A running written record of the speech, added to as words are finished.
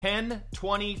$10,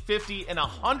 $20, $50, and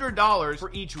 $100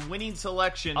 for each winning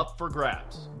selection up for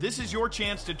grabs. This is your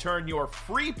chance to turn your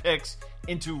free picks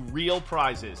into real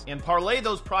prizes and parlay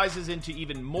those prizes into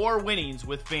even more winnings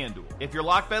with FanDuel. If your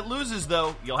lock bet loses,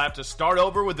 though, you'll have to start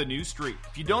over with a new streak.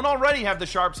 If you don't already have the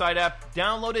SharpSide app,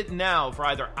 download it now for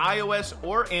either iOS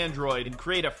or Android and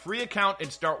create a free account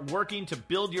and start working to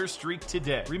build your streak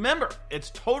today. Remember,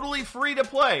 it's totally free to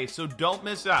play, so don't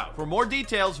miss out. For more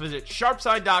details, visit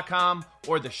sharpside.com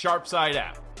or the SharpSide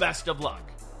app. Best of luck.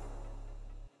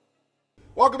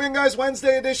 Welcome in, guys.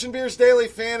 Wednesday edition Beers Daily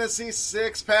Fantasy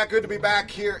Six-Pack. Good to be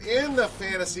back here in the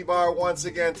Fantasy Bar once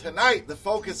again tonight. The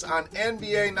focus on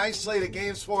NBA. Nice slate of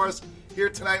games for us here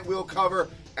tonight. We'll cover,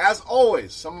 as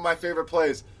always, some of my favorite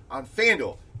plays on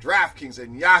FanDuel, DraftKings,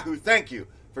 and Yahoo. Thank you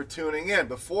for tuning in.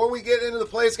 Before we get into the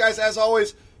plays, guys, as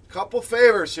always, a couple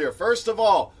favors here. First of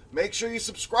all, make sure you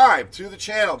subscribe to the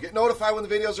channel. Get notified when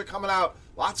the videos are coming out.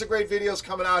 Lots of great videos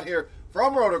coming out here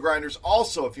from RotoGrinders.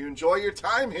 Also, if you enjoy your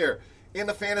time here in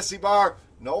the Fantasy Bar,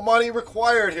 no money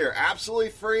required here. Absolutely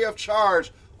free of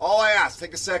charge. All I ask,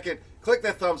 take a second, click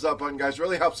that thumbs up button, guys.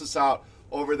 Really helps us out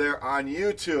over there on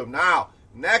YouTube. Now,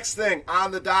 next thing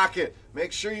on the docket,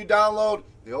 make sure you download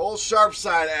the old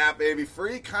SharpSide app, baby.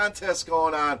 Free contest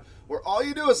going on where all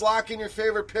you do is lock in your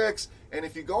favorite picks, and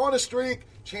if you go on a streak,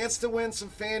 chance to win some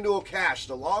FanDuel cash.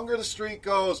 The longer the streak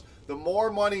goes, the more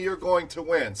money you're going to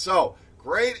win. So,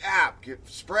 great app. Get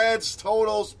spreads,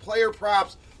 totals, player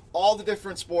props, all the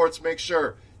different sports. Make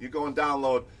sure you go and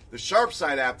download the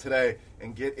SharpSide app today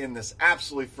and get in this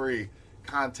absolutely free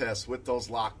contest with those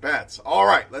lock bets. All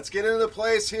right, let's get into the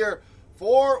plays here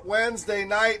for Wednesday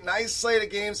night. Nice slate of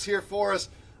games here for us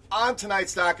on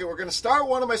tonight's docket. We're going to start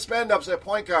one of my spend-ups at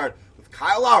point guard with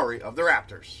Kyle Lowry of the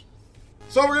Raptors.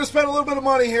 So we're going to spend a little bit of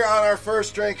money here on our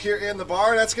first drink here in the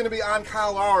bar, and that's going to be on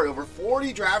Kyle Lowry. Over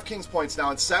 40 DraftKings points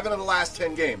now in 7 of the last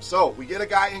 10 games. So we get a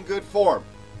guy in good form.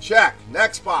 Check.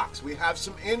 Next box. We have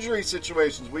some injury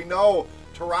situations. We know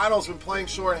Toronto's been playing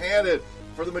shorthanded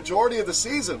for the majority of the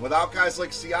season without guys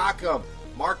like Siakam,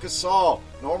 Marc Gasol,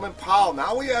 Norman Powell.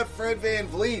 Now we add Fred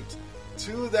VanVleet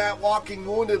to that walking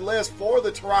wounded list for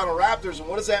the Toronto Raptors. And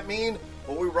what does that mean?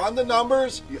 Well, we run the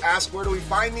numbers. You ask, where do we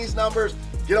find these numbers?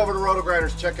 Get over to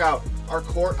RotoGrinders. Check out our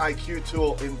Court IQ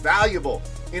tool. Invaluable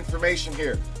information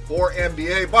here for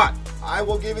NBA. But I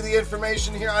will give you the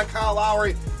information here on Kyle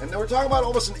Lowry. And then we're talking about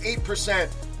almost an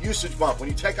 8% usage bump. When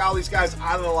you take all these guys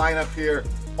out of the lineup here,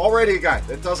 already a guy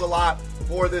that does a lot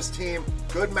for this team.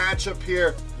 Good matchup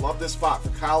here. Love this spot for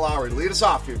Kyle Lowry. Lead us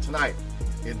off here tonight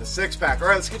in the six-pack. All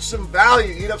right, let's get you some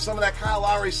value. Eat up some of that Kyle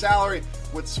Lowry salary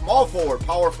with small forward,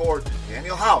 power forward,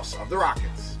 Daniel House of the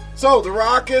Rockets. So the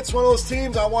Rockets, one of those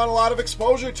teams I want a lot of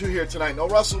exposure to here tonight. No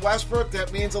Russell Westbrook.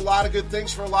 That means a lot of good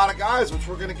things for a lot of guys, which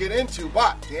we're going to get into.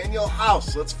 But Daniel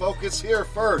House, let's focus here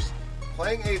first.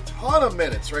 Playing a ton of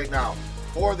minutes right now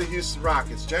for the Houston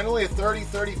Rockets. Generally a 30,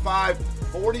 35,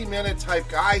 40-minute type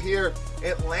guy here.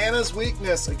 Atlanta's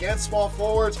weakness against small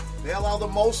forwards, they allow the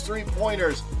most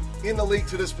three-pointers in the league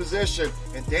to this position.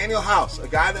 And Daniel House, a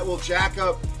guy that will jack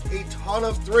up a ton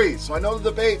of threes. So I know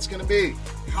the debate's going to be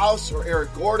House or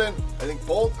Eric Gordon. I think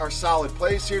both are solid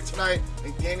plays here tonight. I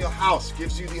think Daniel House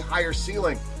gives you the higher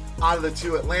ceiling out of the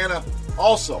two. Atlanta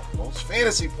also most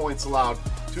fantasy points allowed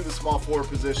to the small forward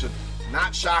position.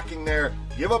 Not shocking there.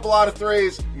 Give up a lot of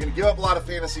threes. You're going to give up a lot of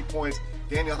fantasy points.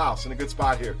 Daniel House in a good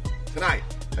spot here tonight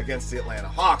against the Atlanta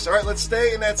Hawks. All right, let's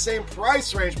stay in that same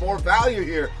price range. More value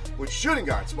here with shooting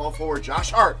guard, small forward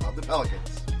Josh Hart of the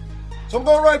Pelicans. So I'm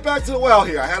going right back to the well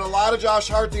here. I had a lot of Josh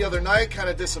Hart the other night, kind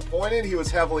of disappointed. He was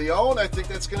heavily owned. I think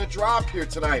that's going to drop here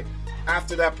tonight.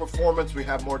 After that performance, we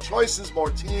have more choices, more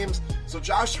teams. So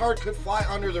Josh Hart could fly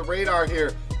under the radar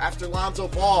here after Lonzo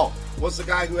Ball was the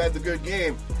guy who had the good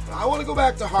game. But I want to go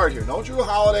back to Hart here. No Jrue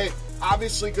Holiday,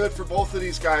 obviously good for both of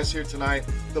these guys here tonight.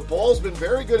 The Bulls been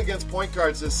very good against point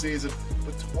guards this season,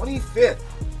 but 25th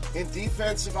in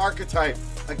defensive archetype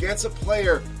against a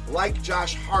player like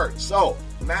Josh Hart. So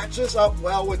matches up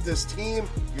well with this team.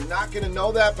 You're not going to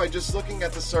know that by just looking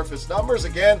at the surface numbers.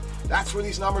 Again, that's where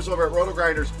these numbers over at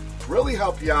RotoGrinders really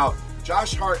help you out.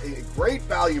 Josh Hart, a great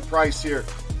value price here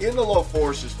in the low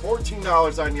fours, just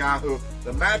 $14 on Yahoo.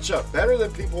 The matchup better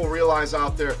than people realize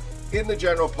out there in the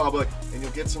general public, and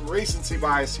you'll get some recency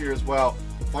bias here as well.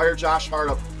 Fire Josh Hart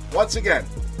up once again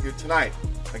here tonight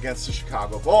against the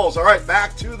Chicago Bulls. All right,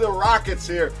 back to the Rockets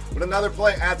here with another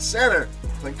play at center.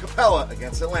 Clint Capella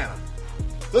against Atlanta.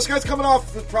 This guy's coming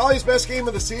off probably his best game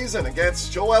of the season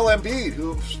against Joel Embiid,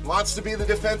 who wants to be the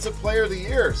defensive player of the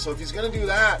year. So if he's going to do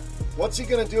that, what's he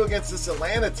going to do against this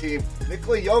Atlanta team?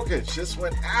 Nikola Jokic just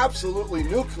went absolutely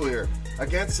nuclear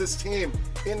against this team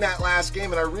in that last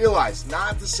game, and I realize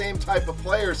not the same type of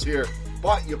players here,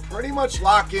 but you pretty much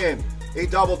lock in a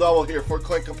double-double here for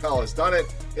Clint Capella. Has done it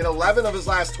in 11 of his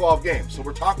last 12 games. So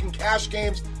we're talking cash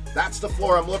games. That's the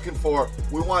floor I'm looking for.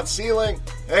 We want ceiling.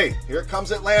 Hey, here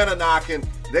comes Atlanta knocking.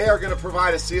 They are going to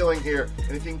provide a ceiling here.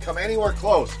 And if he can come anywhere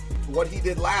close to what he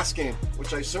did last game,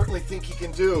 which I certainly think he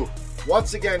can do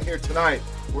once again here tonight,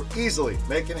 we're easily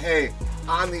making hay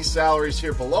on these salaries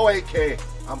here below 8K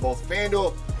on both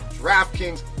FanDuel and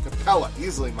DraftKings. Capella,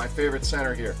 easily my favorite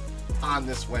center here on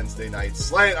this Wednesday night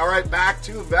slate. All right, back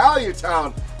to Value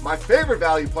Town. My favorite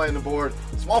value play on the board,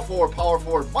 small forward, power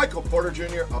forward, Michael Porter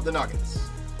Jr. of the Nuggets.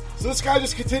 So this guy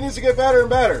just continues to get better and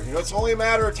better. You know, it's only a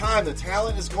matter of time. The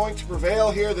talent is going to prevail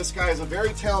here. This guy is a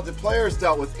very talented player. He's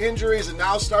dealt with injuries and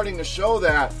now starting to show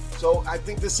that. So I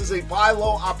think this is a buy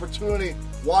low opportunity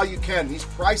while you can. These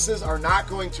prices are not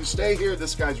going to stay here.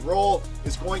 This guy's role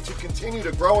is going to continue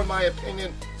to grow, in my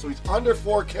opinion. So he's under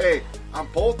 4K on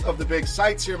both of the big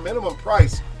sites here. Minimum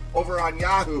price over on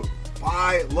Yahoo.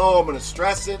 Buy low. I'm going to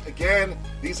stress it again.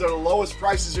 These are the lowest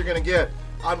prices you're going to get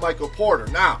on Michael Porter.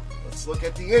 Now, let's look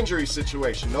at the injury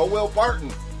situation. No Will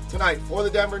Barton tonight for the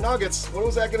Denver Nuggets. What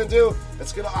was that going to do?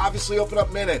 That's going to obviously open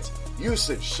up minutes,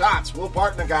 usage, shots. Will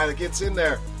Barton, a guy that gets in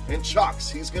there and chucks.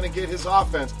 He's going to get his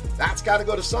offense. That's got to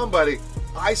go to somebody.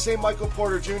 I say Michael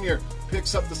Porter Jr.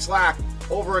 picks up the slack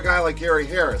over a guy like Gary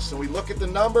Harris. So we look at the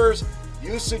numbers,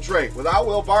 usage rate. Without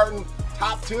Will Barton,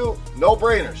 top two,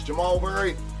 no-brainers. Jamal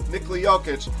Murray, Nikola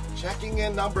Jokic, checking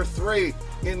in number 3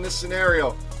 in this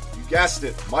scenario. You guessed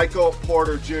it, Michael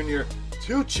Porter Jr.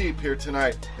 Too cheap here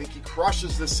tonight. I think he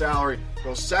crushes this salary.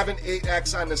 Goes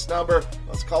 7-8x on this number.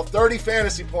 Let's call 30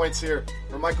 fantasy points here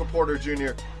for Michael Porter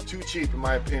Jr. Too cheap, in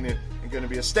my opinion, and going to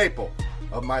be a staple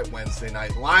of my Wednesday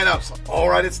night lineups. All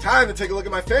right, it's time to take a look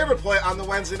at my favorite play on the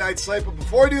Wednesday night slate. But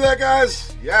before we do that,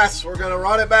 guys, yes, we're going to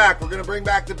run it back. We're going to bring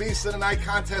back the Beast of the Night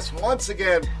contest once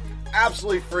again.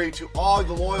 Absolutely free to all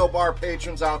the loyal bar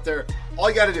patrons out there. All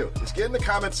you got to do is get in the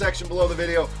comment section below the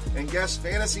video and guess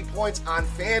fantasy points on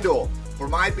FanDuel for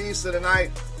my Beast of the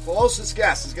Night. Closest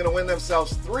guess is going to win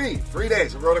themselves 3 free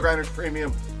days of RotoGrinders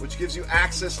Premium, which gives you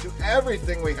access to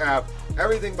everything we have,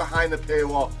 everything behind the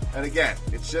paywall. And again,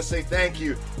 it's just a thank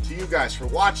you to you guys for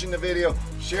watching the video,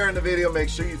 sharing the video. Make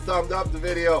sure you thumbed up the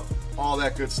video, all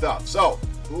that good stuff. So,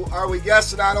 who are we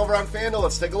guessing on over on FanDuel?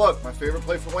 Let's take a look. My favorite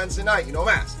play for Wednesday night, you know,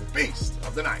 Mass, the Beast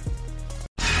of the Night.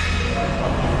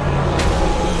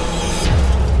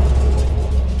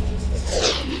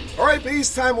 All right,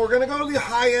 Beast time. We're going to go to the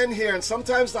high end here, and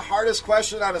sometimes the hardest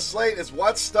question on a slate is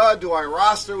what stud do I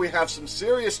roster? We have some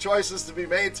serious choices to be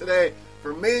made today.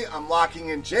 For me, I'm locking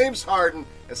in James Harden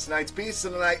as tonight's Beast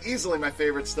of the Night, easily my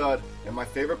favorite stud and my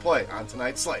favorite play on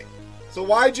tonight's slate. So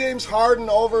why James Harden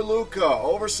over Luka,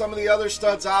 over some of the other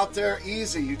studs out there?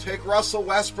 Easy. You take Russell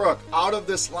Westbrook out of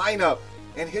this lineup,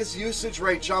 and his usage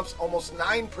rate jumps almost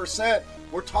 9%.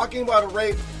 We're talking about a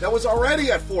rate that was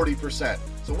already at 40%.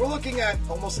 So we're looking at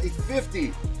almost a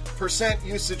 50%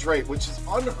 usage rate, which is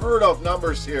unheard of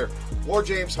numbers here for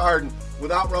James Harden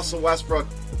without Russell Westbrook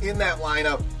in that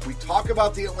lineup. We talk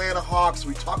about the Atlanta Hawks.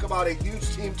 We talk about a huge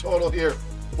team total here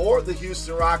for the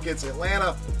Houston Rockets.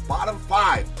 Atlanta, bottom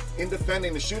 5 in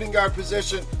defending the shooting guard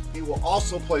position. He will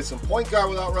also play some point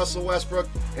guard without Russell Westbrook,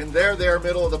 and they're there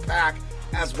middle of the pack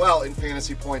as well in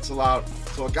fantasy points allowed.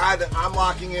 So a guy that I'm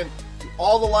locking in to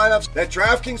all the lineups. That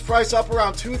DraftKings price up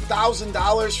around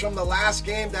 $2,000 from the last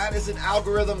game. That is an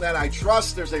algorithm that I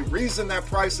trust. There's a reason that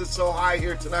price is so high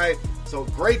here tonight. So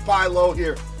great buy low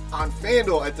here on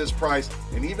FanDuel at this price.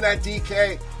 And even at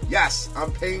DK, yes,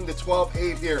 I'm paying the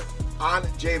 12.8 here on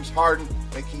James Harden,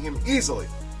 making him easily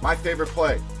my favorite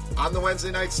play on the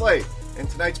Wednesday night slate and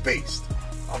tonight's Beast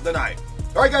of the Night.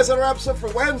 All right, guys, that wraps up for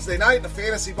Wednesday night in the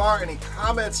Fantasy Bar. Any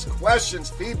comments, questions,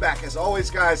 feedback? As always,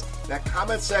 guys, that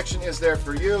comment section is there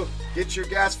for you. Get your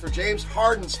guess for James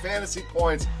Harden's fantasy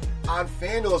points on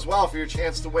FanDuel as well for your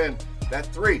chance to win that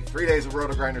 3 free days of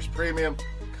RotoGrinders Premium.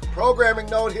 Programming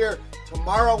note here,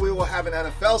 tomorrow we will have an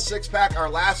NFL six-pack, our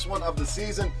last one of the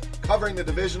season, covering the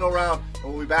divisional round,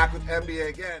 and we'll be back with NBA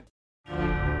again.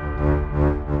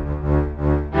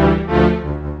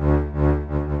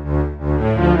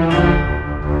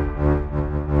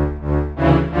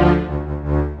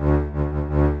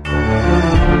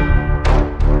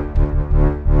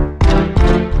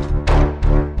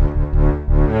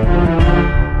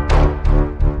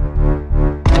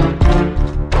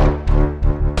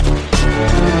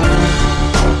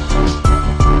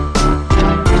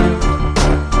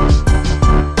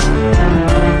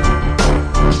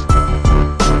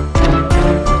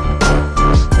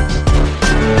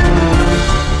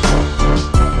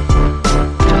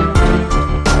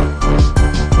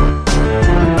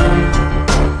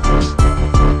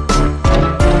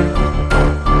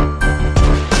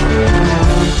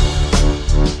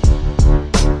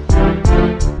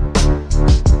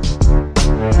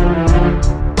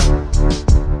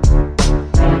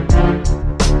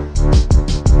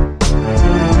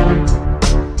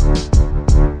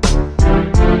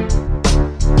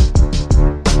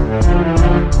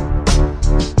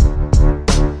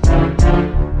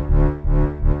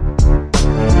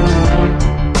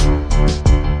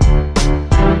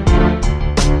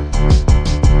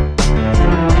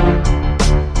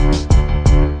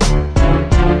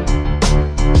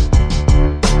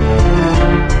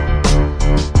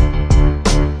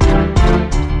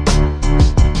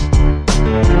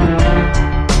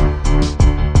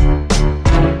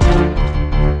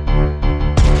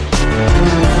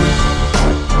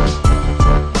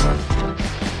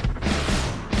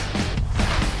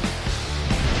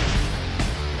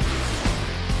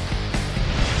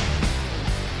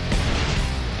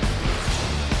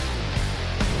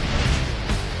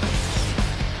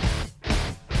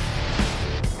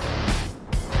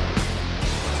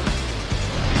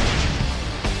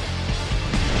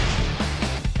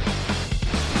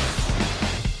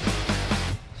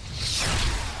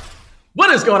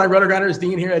 What is going on, RotoGrinders?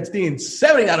 Dean here. It's Dean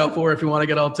 7904 if you want to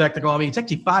get all technical on me. It's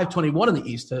actually 5:21 on the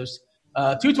East Coast,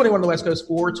 2:21 on the West Coast,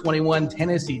 4:21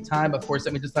 Tennessee time. Of course,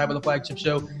 that means it's time for the flagship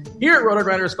show here at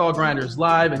RotoGrinders called Grinders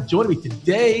Live. And joining me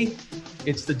today,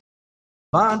 it's the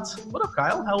Vaunt. What up,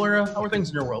 Kyle? How are things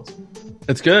in your world?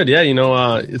 It's good, yeah.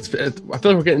 I feel like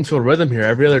we're getting into a rhythm here.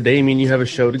 Every other day, me and you have a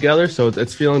show together, so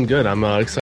it's feeling good. I'm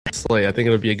excited. I think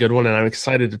it'll be a good one, and I'm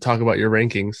excited to talk about your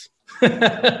rankings.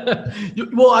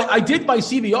 Well, I did my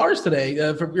CVRs today.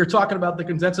 You're talking about the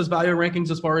consensus value rankings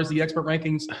as far as the expert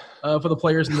rankings for the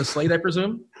players in the slate, I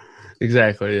presume?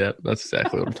 Exactly, yeah. That's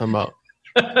exactly what I'm talking about.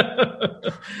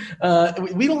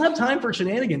 We don't have time for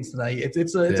shenanigans tonight.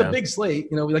 It's a big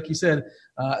slate. Like you said,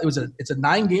 it's a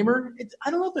 9-gamer. I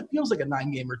don't know if it feels like a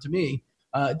 9-gamer to me.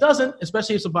 It doesn't,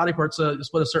 especially if some body parts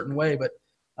split a certain way. But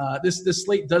this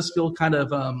slate does feel kind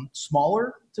of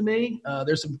smaller to me.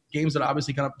 There's some games that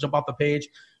obviously kind of jump off the page.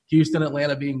 Houston,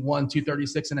 Atlanta being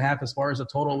 236.5 as far as a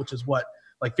total, which is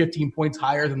like 15 points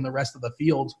higher than the rest of the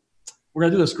field. We're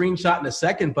going to do the screenshot in a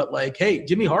second, but hey,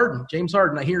 James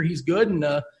Harden, I hear he's good, and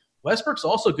Westbrook's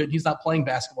also good. He's not playing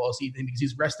basketball this evening because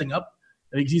he's resting up.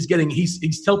 He's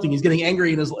tilting. He's getting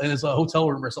angry in his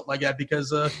hotel room or something like that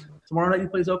because tomorrow night he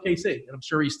plays OKC, and I'm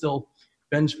sure he's still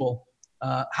vengeful.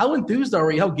 How enthused are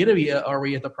we? How giddy are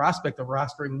we at the prospect of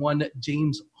rostering one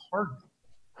James Harden?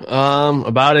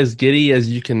 About as giddy as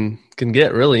you can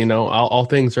get, really. All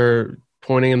things are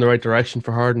pointing in the right direction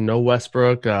for Harden. No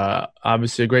Westbrook.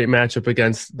 Obviously, a great matchup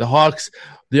against the Hawks.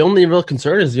 The only real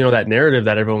concern is that narrative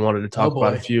that everyone wanted to talk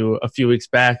about a few weeks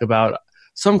back about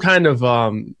some kind of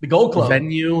the Gold Club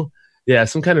venue. Yeah,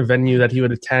 some kind of venue that he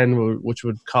would attend, which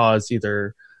would cause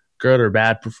either good or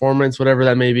bad performance, whatever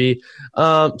that may be.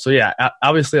 Obviously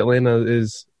Atlanta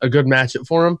is a good matchup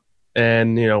for him,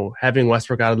 and having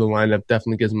Westbrook out of the lineup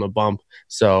definitely gives him a bump.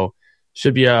 So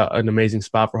should be an amazing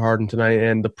spot for Harden tonight.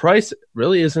 And the price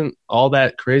really isn't all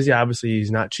that crazy. Obviously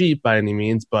he's not cheap by any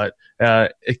means, but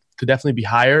it could definitely be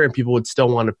higher, and people would still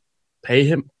want to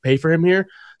pay for him here.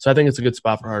 So I think it's a good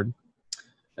spot for Harden.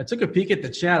 I took a peek at the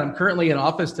chat. I'm currently in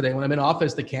office today. When I'm in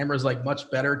office, the camera's much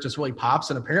better. It just really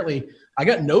pops. And apparently I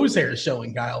got nose hairs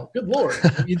showing, Kyle. Good Lord.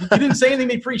 You didn't say anything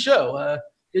to me pre-show.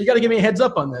 You got to give me a heads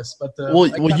up on this. But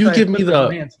you give me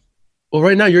well,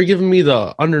 right now you're giving me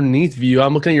the underneath view.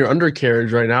 I'm looking at your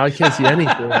undercarriage right now. I can't see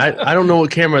anything. I don't know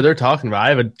what camera they're talking about. I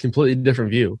have a completely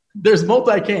different view. There's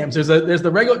multi-cams. There's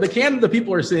the cam the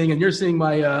people are seeing, and you're seeing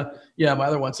my my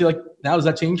other one. See, now does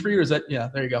that change for you? Or is that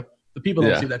there you go. The people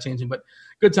don't see that changing, but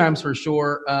good times for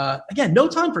sure. Again, no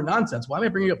time for nonsense. Why am I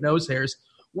bringing up nose hairs?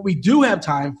 What we do have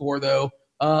time for, though,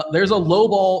 there's a low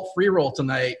ball free roll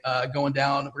tonight going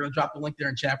down. We're going to drop the link there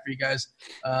in chat for you guys.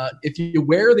 If you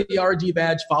wear the RG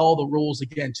badge, follow the rules.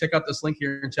 Again, check out this link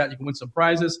here in chat. You can win some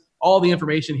prizes. All the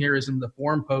information here is in the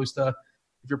forum post. If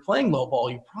you're playing low ball,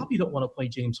 you probably don't want to play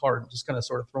James Harden. Just kind of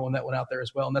sort of throwing that one out there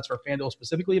as well, and that's for FanDuel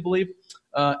specifically, I believe.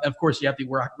 Of course, you have to be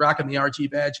rocking the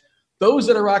RG badge. Those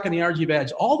that are rocking the RG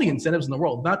badge, all the incentives in the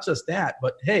world, not just that,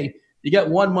 but hey, you get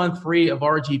 1 month free of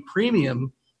RG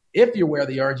Premium if you wear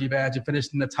the RG badge and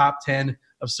finish in the top 10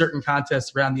 of certain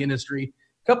contests around the industry.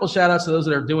 A couple shout outs to those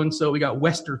that are doing so. We got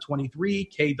Wester23,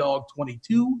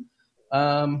 KDog22.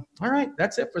 All right,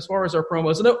 that's it as far as our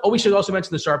promos. And we should also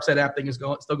mention the Sharp Set app thing is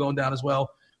still going down as well,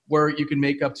 where you can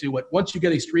make up to once you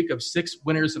get a streak of 6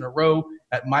 winners in a row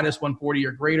at minus 140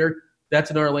 or greater. That's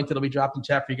another link that'll be dropped in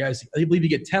chat for you guys. I believe you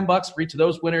get $10 for each of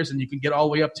those winners, and you can get all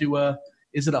the way up to,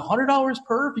 is it $100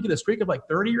 per if you get a streak of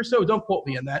 30 or so? Don't quote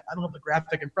me on that. I don't have the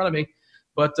graphic in front of me.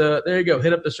 But there you go.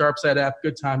 Hit up the Sharpside app.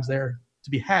 Good times there to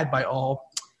be had by all.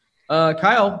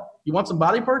 Kyle, you want some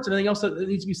body parts? Anything else that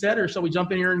needs to be said, or shall we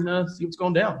jump in here and see what's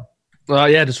going down?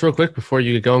 Just real quick before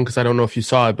you get going, because I don't know if you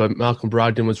saw it, but Malcolm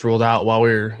Brogdon was ruled out while we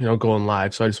were going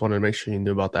live, so I just wanted to make sure you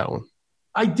knew about that one.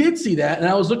 I did see that, and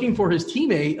I was looking for his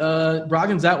teammate.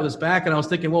 Brogdon's out with his back, and I was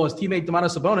thinking, well, his teammate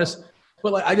Domantas Sabonis.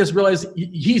 But I just realized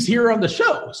he's here on the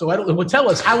show, so I don't know. Well, tell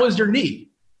us, how is your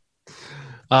knee?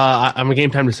 I'm a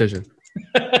game time decision.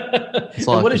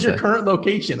 What is your current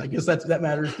location? I guess that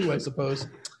matters too, I suppose.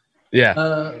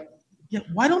 Yeah.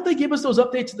 Why don't they give us those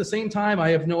updates at the same time?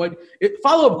 I have no idea.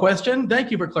 Follow-up question.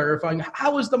 Thank you for clarifying.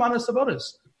 How is Domantas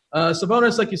Sabonis?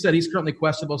 Sabonis, like you said, he's currently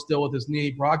questionable still with his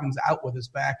knee. Brogdon's out with his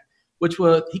back. Which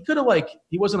he could have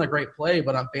he wasn't a great play,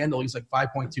 but on FanDuel he's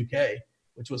 5.2K,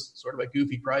 which was sort of a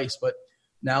goofy price. But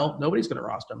now nobody's going to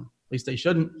roster him. At least they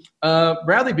shouldn't.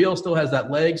 Bradley Beal still has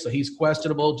that leg, so he's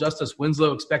questionable. Justice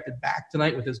Winslow expected back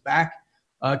tonight with his back.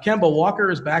 Kemba Walker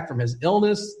is back from his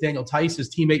illness. Daniel Tice, his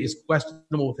teammate, is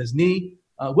questionable with his knee.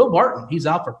 Will Barton, he's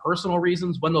out for personal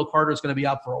reasons. Wendell Carter is going to be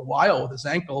out for a while with his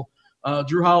ankle.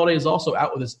 Drew Holiday is also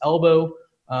out with his elbow.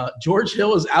 George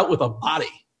Hill is out with a body.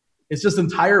 It's just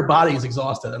entire body is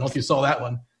exhausted. I don't know if you saw that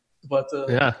one. But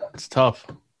yeah, it's tough.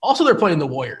 Also, they're playing the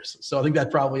Warriors, so I think that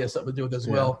probably has something to do with it as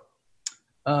well.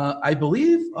 I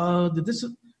believe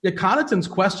Connaughton's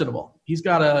questionable. He's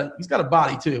got a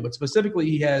body too, but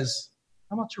specifically I'm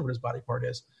not sure what his body part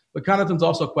is. But Connaughton's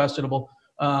also questionable.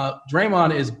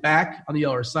 Draymond is back on the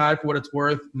other side for what it's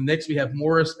worth. Next, we have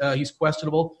Morris. He's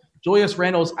questionable. Julius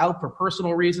Randle's out for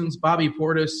personal reasons. Bobby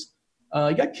Portis,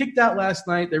 he got kicked out last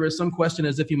night. There was some question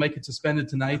as if he might get suspended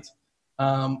tonight.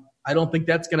 I don't think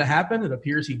that's going to happen. It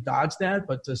appears he dodged that,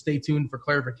 but stay tuned for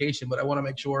clarification. But I want to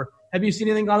make sure. Have you seen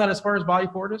anything on that as far as Bobby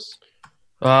Portis?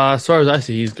 As far as I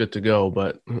see, he's good to go,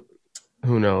 but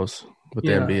who knows with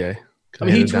the NBA. I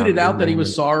mean, he tweeted out that he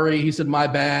was sorry. He said, "My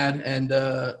bad," and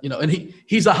and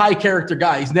he's a high character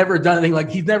guy. He's never done anything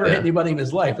he's never hit anybody in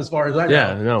his life, as far as I know.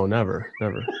 Yeah, no, never.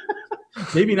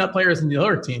 Maybe not players in the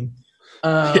other team.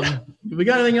 We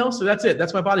got anything else? So that's it.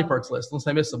 That's my body parts list. Unless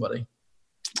I missed somebody.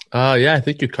 I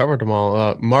think you covered them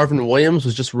all. Marvin Williams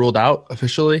was just ruled out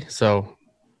officially, so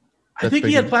I think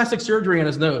he had plastic surgery on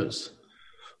his nose.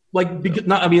 I don't think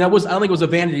it was a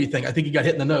vanity thing. I think he got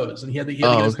hit in the nose, and he had to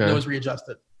get his nose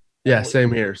readjusted. Yeah,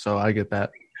 same here. So I get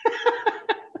that.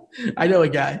 I know a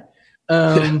guy.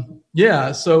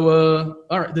 So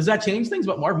all right. Does that change things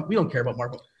about Marvin? We don't care about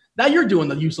Marvin. Now you're doing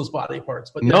the useless body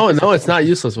parts, but no, it's not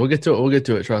useless. We'll get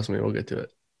to it. Trust me, we'll get to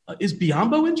it. Is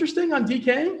Biyombo interesting on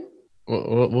DK?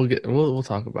 We'll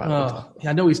talk about it.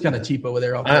 I know he's kind of cheap over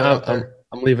there.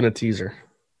 I'm leaving a teaser.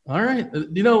 All right.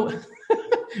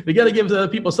 We got to give the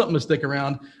people something to stick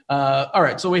around. All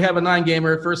right. So we have a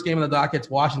 9-gamer. First game on the docket. It's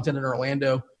Washington and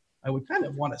Orlando. I would kind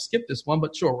of want to skip this one,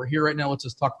 but sure, we're here right now. Let's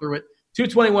just talk through it.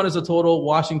 221 is the total.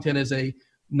 Washington is a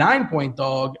 9-point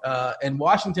dog. And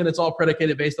Washington, it's all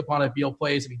predicated based upon if Beal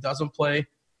plays. If he doesn't play,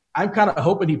 I'm kind of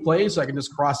hoping he plays so I can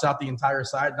just cross out the entire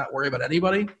side, not worry about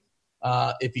anybody.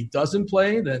 If he doesn't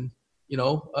play, then,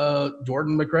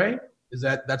 Jordan McRae,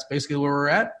 that's basically where we're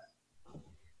at.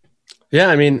 Yeah,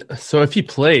 I mean, so if he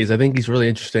plays, I think he's really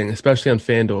interesting, especially on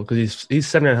FanDuel because he's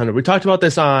 7,900. We talked about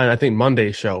this on, I think,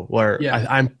 Monday's show where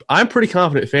I'm pretty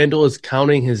confident FanDuel is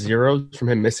counting his zeros from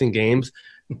him missing games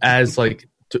as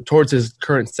towards his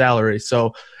current salary.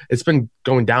 So it's been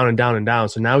going down and down and down.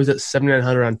 So now he's at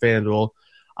 7,900 on FanDuel.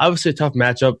 Obviously a tough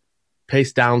matchup,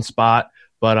 pace down spot.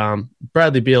 But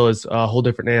Bradley Beal is a whole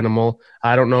different animal.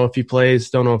 I don't know if he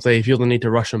plays. Don't know if they feel the need to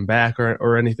rush him back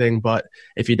or anything. But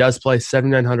if he does play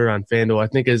 7,900 on FanDuel, I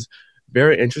think is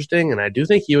very interesting. And I do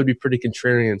think he would be pretty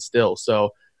contrarian still. So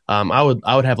I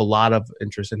would have a lot of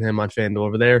interest in him on FanDuel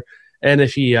over there. And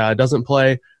if he doesn't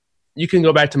play, you can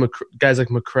go back to guys like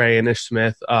McRae and Ish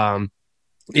Smith,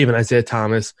 even Isaiah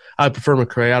Thomas. I prefer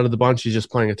McRae out of the bunch. He's just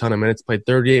playing a ton of minutes. Played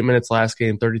 38 minutes last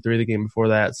game, 33 the game before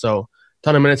that. So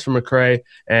ton of minutes for McRae,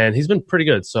 and he's been pretty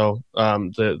good. So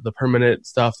the permanent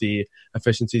stuff, the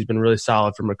efficiency has been really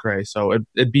solid for McRae. So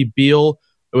it'd be Beal.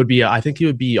 It would be I think he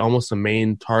would be almost a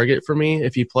main target for me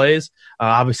if he plays.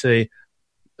 Obviously,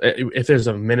 if there's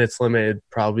a minutes limit, it'd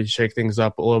probably shake things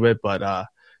up a little bit. But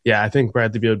I think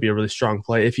Bradley Beal would be a really strong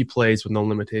play if he plays with no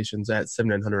limitations at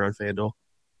 7,900 on FanDuel.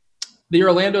 The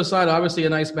Orlando side, obviously a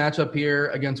nice matchup here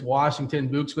against Washington.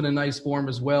 Book's been in nice form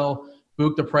as well.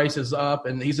 Book, the price is up,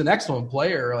 and he's an excellent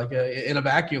player, in a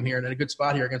vacuum here and in a good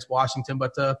spot here against Washington.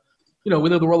 But,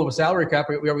 within the world of a salary cap,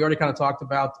 we already kind of talked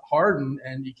about Harden,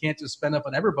 and you can't just spend up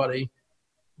on everybody.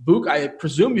 Book, I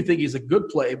presume you think he's a good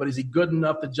play, but is he good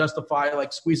enough to justify,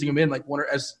 squeezing him in,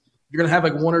 as you're going to have,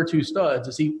 one or two studs?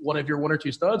 Is he one of your one or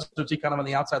two studs, or is he kind of on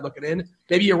the outside looking in?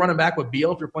 Maybe you're running back with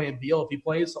Beal if you're playing Beal if he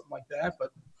plays, something like that. But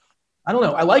I don't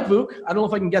know. I like Book. I don't know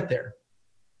if I can get there.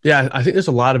 Yeah, I think there's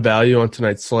a lot of value on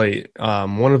tonight's slate.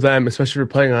 One of them, especially if you're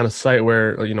playing on a site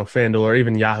where, FanDuel or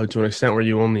even Yahoo to an extent where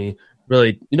you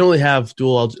don't only have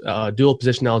dual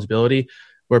position eligibility,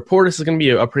 where Portis is going to be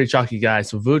a pretty chalky guy.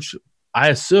 So Vooch, I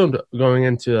assumed going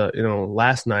into,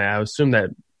 last night, I assumed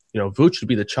that, Vooch would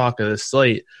be the chalk of this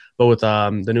slate. But with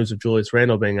the news of Julius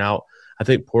Randle being out, I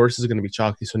think Portis is going to be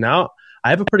chalky. So now I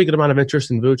have a pretty good amount of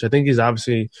interest in Vooch. I think he's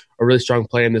obviously a really strong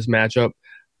play in this matchup.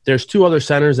 There's two other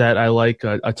centers that I like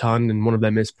a ton, and one of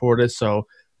them is Portis. So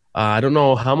I don't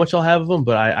know how much I'll have of them,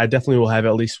 but I definitely will have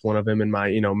at least one of them in my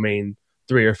main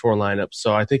 3 or 4 lineups.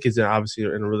 So I think he's obviously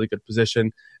in a really good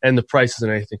position, and the price isn't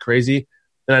anything crazy.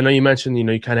 And I know you mentioned you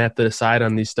kind of have to decide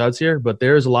on these studs here, but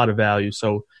there is a lot of value.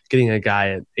 So getting a guy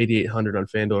at 8,800 on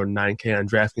FanDuel or 9K on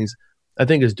DraftKings, I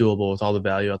think is doable with all the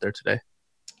value out there today.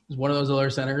 Is one of those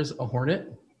other centers a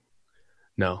Hornet?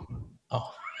 No.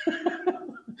 Oh.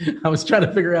 I was trying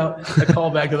to figure out a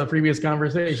callback to the previous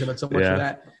conversation, but so much for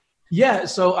that. Yeah,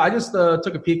 so I just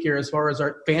took a peek here as far as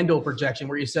our FanDuel projection,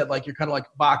 where you said like you're kind of like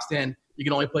boxed in. You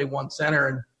can only play one center,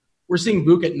 and we're seeing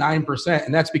Vuk at 9%,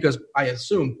 and that's because I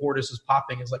assume Portis is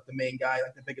popping as like the main guy,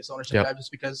 like the biggest ownership guy,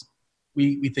 just because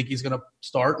we think he's going to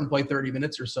start and play 30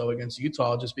 minutes or so against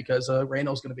Utah, just because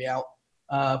Reynold's going to be out.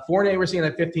 Fournier, we're seeing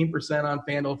at 15% on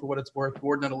FanDuel for what it's worth.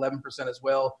 Gordon at 11% as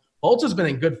well. Holtz has been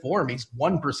in good form. He's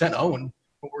 1% owned,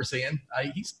 what we're seeing.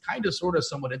 He's kind of sort of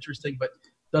somewhat interesting, but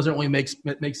doesn't really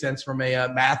make sense from a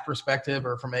math perspective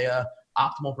or from a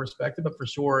optimal perspective. But for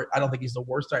sure, I don't think he's the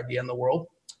worst idea in the world.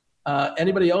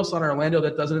 Anybody else on Orlando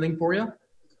that does anything for you?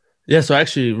 Yeah, so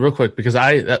actually, real quick, because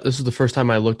this is the first time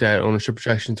I looked at ownership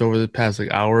projections over the past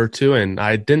like hour or two, and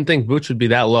I didn't think Vooch would be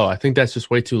that low. I think that's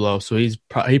just way too low. So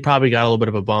he probably got a little bit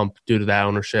of a bump due to that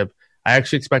ownership. I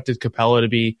actually expected Capella to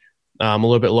be a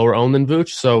little bit lower owned than Vooch,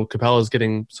 so Capella is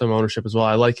getting some ownership as well.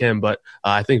 I like him, but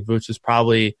I think Vooch is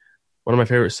probably one of my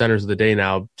favorite centers of the day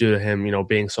now due to him,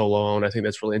 being so low owned. I think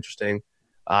that's really interesting.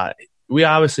 We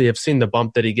obviously have seen the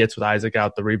bump that he gets with Isaac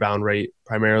out, the rebound rate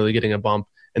primarily getting a bump.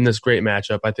 In this great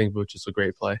matchup, I think Vooch is a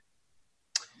great play.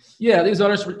 Yeah, these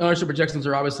ownership projections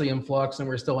are obviously in flux, and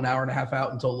we're still an hour and a half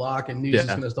out until lock, and news is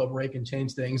going to still break and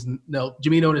change things. And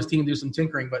Jamino and his team do some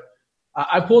tinkering, but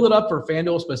I pulled it up for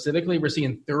FanDuel specifically. We're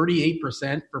seeing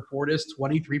 38% for Portis,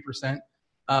 23%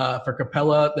 for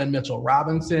Capella, then Mitchell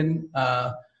Robinson.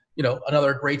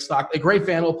 Another great stock, a great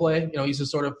FanDuel play. He's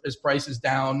just sort of his price is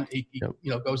down. He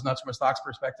goes nuts from a stocks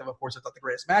perspective. Of course, it's not the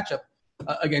greatest matchup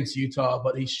against Utah,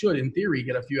 but he should, in theory,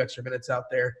 get a few extra minutes out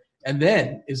there. And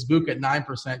then is Vuk at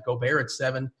 9%, Gobert at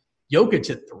 7%,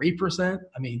 Jokic at 3%.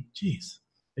 I mean, geez,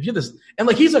 if you this and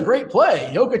like he's a great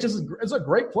play. Jokic is a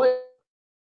great player.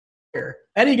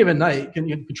 Any given night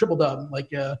can triple dub,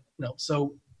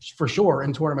 so for sure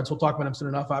in tournaments. We'll talk about him soon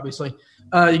enough. Obviously,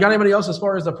 you got anybody else as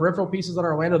far as the peripheral pieces on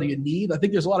Orlando that you need? I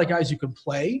think there's a lot of guys you can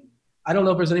play. I don't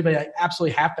know if there's anybody I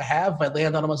absolutely have to have. If I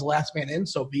land on him as a last man in,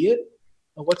 so be it.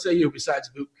 What say you besides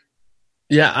Vuk?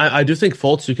 Yeah, I do think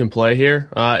Fultz you can play here.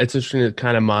 It's interesting to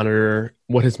kind of monitor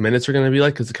what his minutes are going to be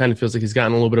like because it kind of feels like he's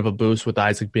gotten a little bit of a boost with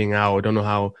Isaac being out. I don't know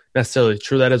how necessarily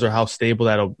true that is or how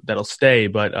stable that'll stay,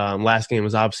 but last game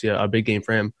was obviously a big game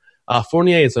for him.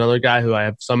 Fournier is another guy who I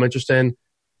have some interest in.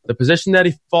 The position that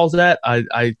he falls at,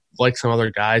 I like some other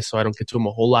guys, so I don't get to him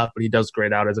a whole lot, but he does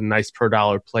grade out as a nice per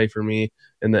dollar play for me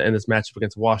in this matchup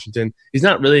against Washington. He's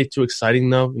not really too exciting,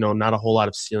 though. Not a whole lot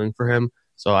of ceiling for him.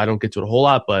 So I don't get to it a whole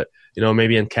lot, but,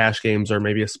 maybe in cash games or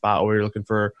maybe a spot where you're looking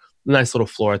for a nice little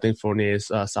floor, I think Fournier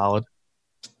is solid.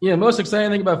 Yeah, most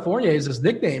exciting thing about Fournier is his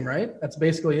nickname, right? That's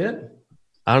basically it.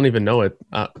 I don't even know it.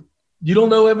 You don't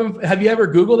know Evan? Have you ever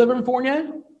Googled Evan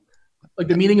Fournier? Like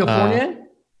the meaning of Fournier?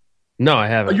 No, I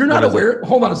haven't. Oh, you're not aware?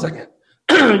 Hold on a second.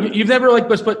 You've never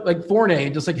just put Fournier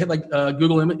and just hit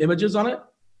Google images on it?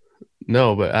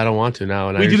 No, but I don't want to now.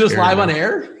 And we do this live on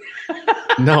air?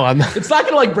 No, I'm not. It's not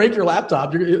going to break your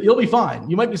laptop. You'll be fine.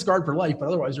 You might be scarred for life, but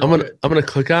otherwise you're good. I'm gonna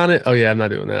click on it. Oh yeah, I'm not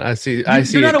doing that. I see.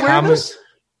 You're not aware of this?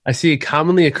 I see it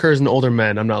commonly occurs in older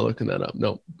men. I'm not looking that up.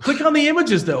 No. Click on the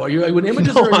images though. Are you an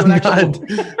images no, or are you an actual?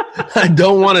 I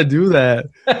don't want to do that.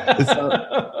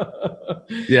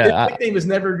 Yeah. His nickname is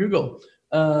never Google.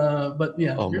 But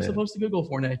yeah, you're supposed to Google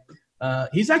Fournier.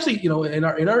 He's actually, in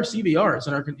our CBRs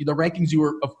and the rankings you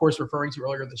were of course referring to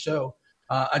earlier in the show.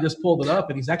 I just pulled it up,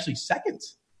 and he's actually second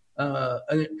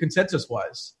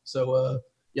consensus-wise. So,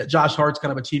 Josh Hart's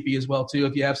kind of a cheapie as well, too.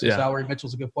 If you have some salary,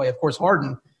 Mitchell's a good play. Of course,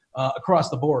 Harden across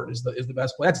the board is the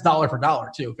best play. That's dollar for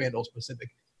dollar, too, FanDuel specific,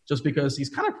 just because he's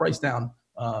kind of priced down.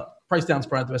 Price down's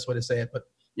probably the best way to say it. But,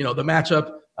 the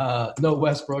matchup, no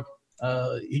Westbrook.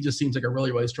 He just seems like a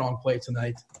really, really strong play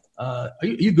tonight. Are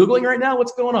you Googling right now?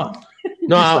 What's going on?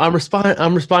 No, I'm responding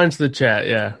to the chat.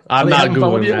 Yeah, I'm not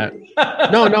Googling that.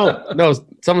 No.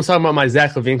 Someone's talking about my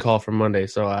Zach LaVine call from Monday,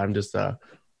 so I'm just, Did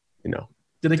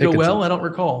it go well? I don't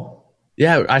recall.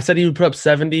 Yeah, I said he would put up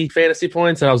 70 fantasy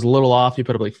points, and I was a little off. He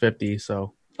put up 50.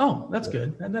 So. Oh, that's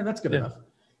good. That's good enough.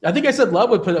 I think I said Love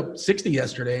would put up 60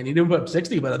 yesterday, and he didn't put up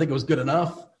 60, but I think it was good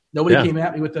enough. Nobody came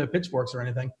at me with the pitchforks or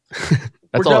anything.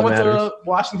 We're done with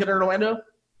Washington or Orlando.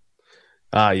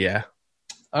 Yeah.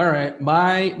 All right.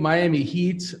 My Miami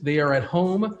Heat, they are at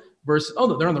home versus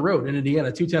 – they're on the road in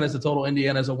Indiana. 210 is the total.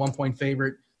 Indiana is a 1-point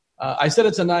favorite. I said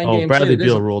it's a 9-game Bradley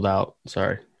Beal ruled out.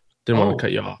 Sorry. Didn't want to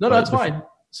cut you off. No, that's fine.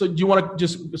 So do you want to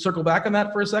just circle back on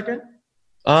that for a second?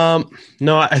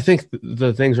 No, I think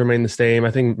the things remain the same.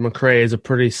 I think McRae is a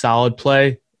pretty solid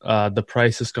play. The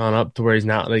price has gone up to where he's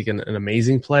not like an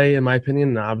amazing play, in my opinion.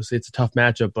 And obviously, it's a tough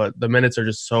matchup, but the minutes are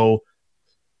just so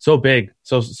big,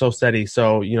 so steady.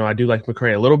 So, I do like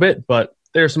McRae a little bit, but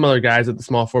there are some other guys at the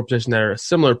small forward position that are a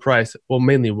similar price. Well,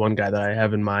 mainly one guy that I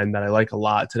have in mind that I like a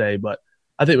lot today, but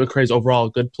I think McRae's overall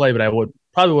a good play, but I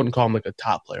probably wouldn't call him like a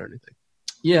top play or anything.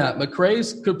 Yeah,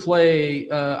 McRae's could play.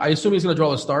 I assume he's going to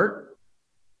draw the start.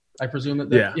 I presume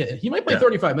that he might play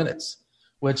 35 minutes,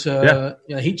 which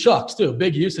he chucks too.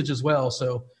 Big usage as well.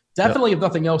 So definitely, if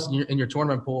nothing else, in your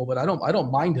tournament pool. But I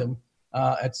don't mind him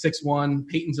at 6'1".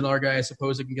 Peyton's another guy. I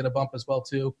suppose he can get a bump as well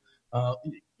too.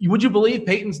 Would you believe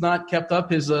Peyton's not kept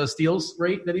up his steals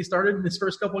rate that he started in his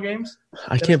first couple of games?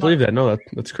 I can't believe that. No,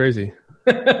 that's crazy.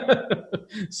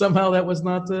 Somehow that was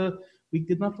not. We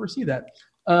did not foresee that.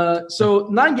 So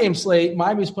 9-game slate.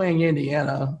 Miami's playing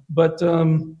Indiana, but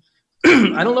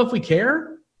I don't know if we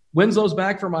care. Winslow's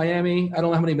back for Miami. I don't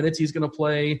know how many minutes he's going to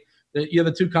play. You have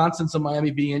the two constants of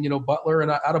Miami being, Butler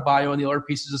and Adebayo, and the other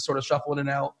pieces just sort of shuffle in and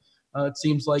out. It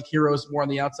seems like Hero's more on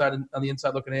the outside and on the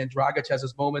inside looking in. Dragic has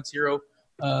his moments. Hero,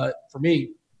 for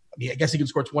me, I guess he can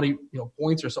score 20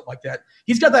 points or something like that.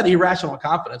 He's got that irrational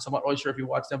confidence. I'm not really sure if you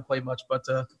watch them play much, but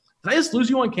did I just lose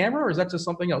you on camera, or is that just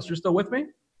something else? You're still with me?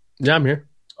 Yeah, I'm here.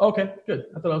 Okay, good.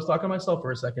 I thought I was talking to myself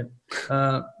for a second.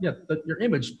 Your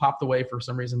image popped away for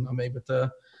some reason on me,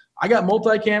 but I got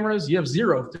multi-cameras. You have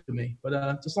zero to me, but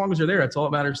just as long as you're there, that's all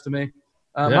that matters to me.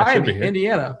 Miami,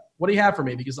 Indiana, what do you have for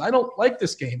me? Because I don't like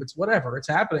this game. It's whatever. It's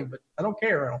happening, but I don't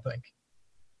care, I don't think.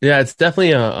 Yeah, it's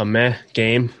definitely a meh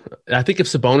game. I think if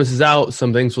Sabonis is out,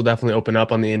 some things will definitely open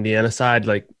up on the Indiana side.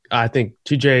 Like, I think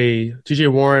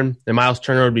TJ Warren and Miles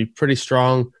Turner would be pretty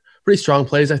strong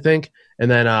plays, I think. And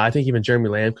then I think even Jeremy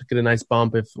Lamb could get a nice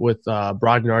bump with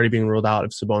Brogdon already being ruled out, if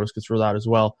Sabonis gets ruled out as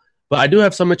well. But I do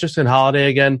have some interest in Holiday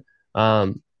again. Me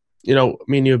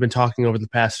and you have been talking over the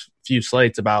past few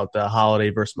slates about the Holiday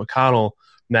versus McConnell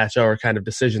matchup or kind of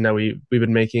decision that we've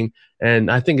been making.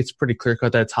 And I think it's pretty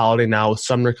clear-cut that it's Holiday now, with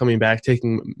Sumner coming back,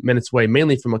 taking minutes away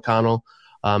mainly from McConnell.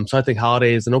 So I think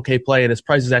Holiday is an okay play, and his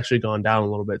price has actually gone down a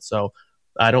little bit. So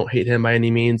I don't hate him by any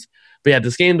means. But yeah,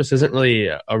 this game just isn't really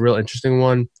a real interesting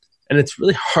one. And it's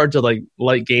really hard to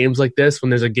like games like this when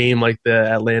there's a game like the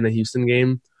Atlanta-Houston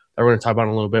game that we're going to talk about in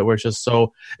a little bit, where it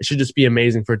should just be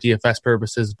amazing for DFS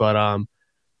purposes. But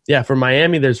for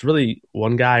Miami, there's really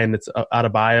one guy, and it's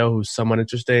Adebayo, who's somewhat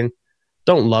interesting.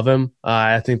 Don't love him.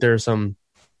 I think there are some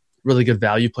really good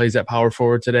value plays at power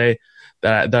forward today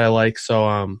that I like. So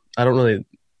I don't really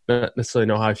necessarily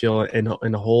know how I feel in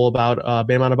the whole about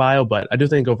Bam Adebayo, but I do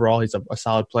think overall he's a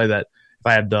solid play that if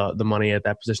I had the money at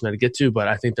that position I'd get to. But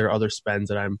I think there are other spends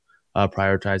that I'm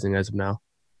prioritizing as of now.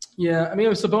 Yeah, I mean,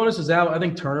 if Sabonis is out, I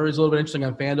think Turner is a little bit interesting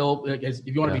on FanDuel. If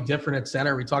you want to be different at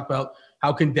center, we talked about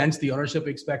how condensed the ownership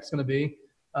we expect is going to be.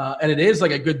 And it is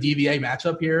like a good DVA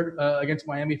matchup here against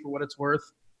Miami for what it's worth.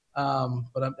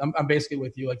 But I'm basically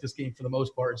with you. Like, this game, for the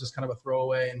most part, is just kind of a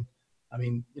throwaway. And, I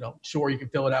mean, sure, you can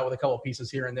fill it out with a couple of pieces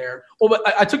here and there. Well, but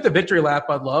I took the victory lap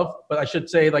on Love. But I should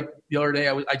say, like, the other day,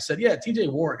 I said,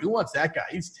 TJ Warren, who wants that guy?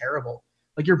 He's terrible.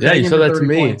 Like, you're betting him for 30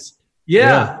 points.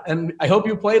 Yeah, and I hope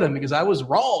you played him because I was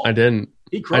wrong. I didn't.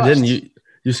 He crushed. I didn't.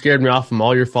 You scared me off him.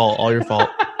 All your fault.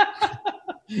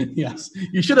 Yes.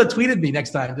 You should have tweeted me next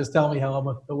time. Just tell me how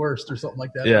I'm the worst or something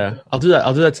like that. Yeah, I'll do that.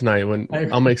 I'll do that tonight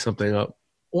I'll make something up.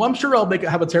 Well, I'm sure I'll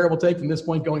have a terrible take from this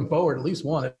point going forward. At least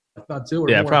one, if not two or more.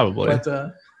 Yeah, probably.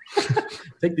 But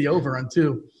take the over on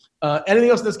 2.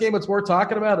 Anything else in this game that's worth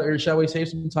talking about, or shall we save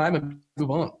some time and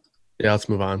move on? Yeah, let's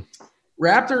move on.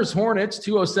 Raptors Hornets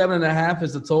 207.5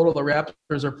 is the total. The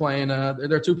Raptors are playing.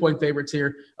 They're 2-point favorites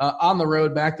here on the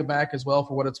road, back to back as well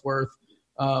for what it's worth.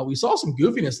 We saw some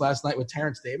goofiness last night with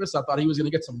Terrence Davis. I thought he was going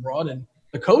to get some run, and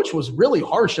the coach was really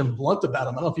harsh and blunt about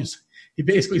him. I don't know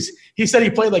if he said he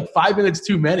played like 5 minutes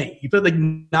too many. He played like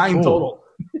 9 total.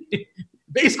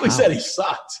 Basically said he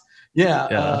sucked.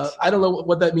 Yeah, I don't know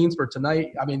what that means for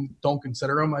tonight. I mean, don't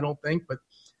consider him, I don't think, but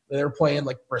they're playing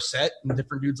like Brissett and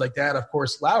different dudes like that. Of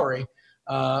course, Lowry.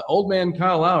 Old man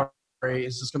Kyle Lowry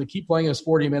is just going to keep playing his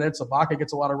 40 minutes. Ibaka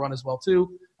gets a lot of run as well,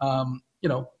 too.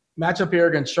 Matchup here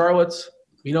against Charlotte.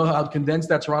 We know how condensed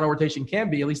that Toronto rotation can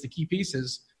be, at least the key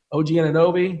pieces. OG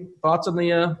Anunoby, thoughts on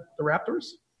the Raptors?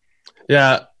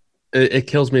 Yeah, it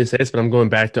kills me to say this, but I'm going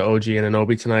back to OG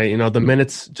Anunoby tonight. The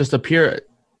minutes just appear.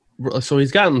 So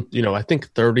he's gotten, I think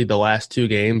 30 the last 2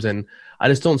 games, and I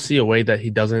just don't see a way that he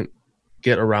doesn't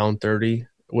get around 30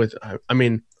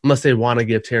 unless they want to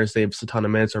give Terrence Davis a ton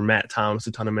of minutes or Matt Thomas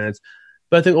a ton of minutes.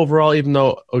 But I think overall, even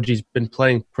though OG's been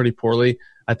playing pretty poorly,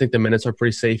 I think the minutes are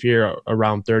pretty safe here,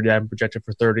 around 30. I'm projected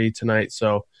for 30 tonight.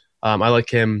 So I like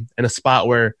him in a spot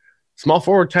where small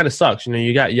forward kind of sucks.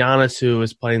 You got Giannis, who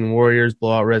is playing the Warriors,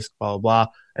 blowout risk, blah, blah,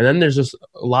 blah. And then there's just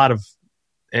a lot of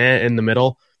in the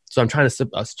middle. So I'm trying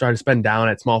to spend down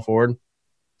at small forward.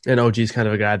 And OG's kind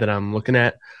of a guy that I'm looking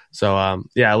at. So,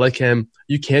 I like him.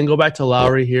 You can go back to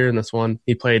Lowry here in this one.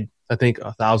 He played, I think,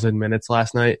 1,000 minutes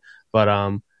last night,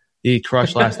 but he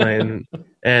crushed last night.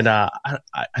 And I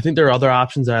think there are other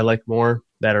options that I like more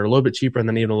that are a little bit cheaper and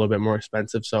then even a little bit more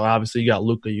expensive. So, obviously, you got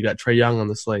Luka, you got Trae Young on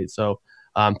the slate. So,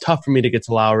 tough for me to get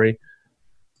to Lowry.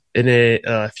 And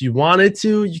if you wanted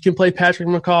to, you can play Patrick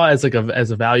McCaw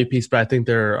as a value piece, but I think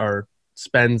there are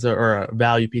spends or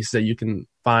value pieces that you can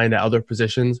find at other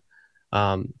positions.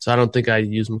 So I don't think I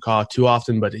use McCaw too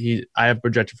often, but I have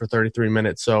projected for 33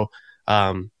 minutes, so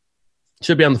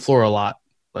should be on the floor a lot.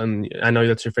 And I know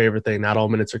that's your favorite thing. Not all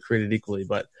minutes are created equally,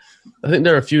 but I think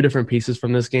there are a few different pieces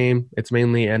from this game. It's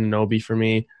mainly Anunoby for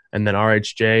me, and then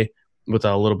RHJ with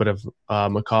a little bit of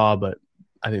McCaw, but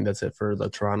I think that's it for the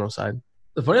Toronto side.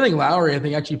 The funny thing, Lowry, I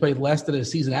think, actually played less than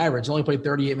his season average. He only played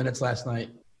 38 minutes last night.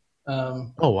 Oh,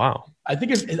 wow. I feel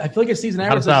like his season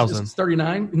average is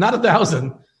 39. Not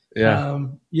 1,000.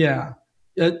 Yeah.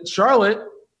 Charlotte,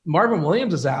 Marvin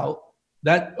Williams is out.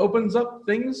 That opens up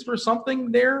things for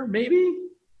something there, maybe?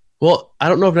 Well, I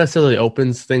don't know if it necessarily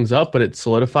opens things up, but it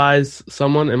solidifies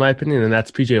someone, in my opinion, and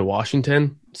that's PJ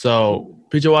Washington. So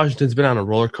PJ Washington's been on a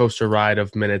roller coaster ride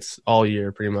of minutes all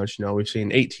year, pretty much. We've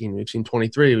seen 18, we've seen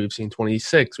 23, we've seen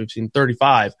 26, we've seen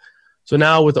 35. So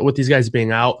now with these guys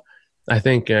being out, I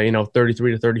think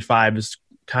 33 to 35 is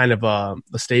kind of a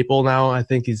staple now. I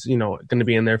think he's going to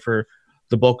be in there for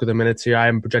the bulk of the minutes here. I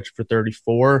am projected for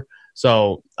 34.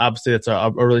 So obviously that's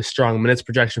a really strong minutes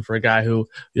projection for a guy who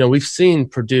we've seen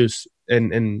produce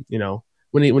and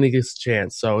when he gets a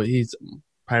chance. So he's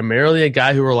primarily a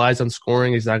guy who relies on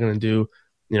scoring. He's not going to do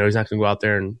he's not going to go out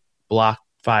there and block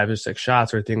 5 or 6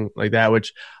 shots or anything like that,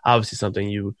 which obviously something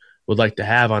you would like to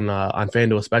have on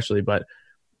FanDuel especially. But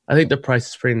I think the price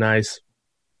is pretty nice.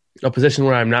 A position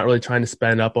where I'm not really trying to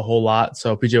spend up a whole lot.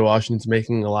 So PJ Washington's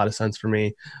making a lot of sense for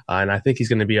me. And I think he's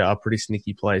going to be a pretty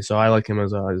sneaky play. So I like him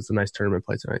as a nice tournament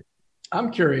play tonight.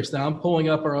 I'm curious now. I'm pulling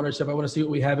up our ownership. I want to see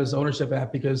what we have as ownership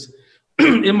at because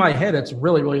in my head, it's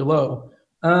really, really low.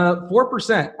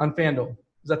 4% on FanDuel.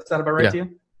 Does that sound about right to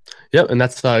you? Yep, and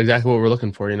that's exactly what we're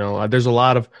looking for. There's a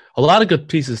lot of good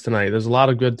pieces tonight. There's a lot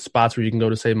of good spots where you can go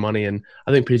to save money, and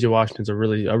I think PJ Washington's a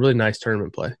really nice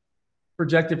tournament play.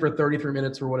 Projected for 33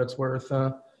 minutes for what it's worth.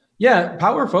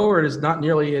 Power forward is not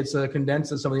nearly as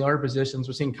condensed as some of the other positions.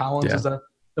 We're seeing Collins as the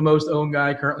most owned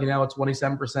guy currently now at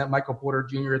 27%. Michael Porter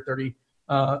Jr. at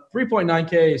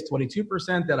 3.9K is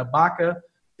 22%. Then Ibaka,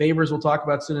 Favors we'll talk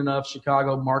about soon enough.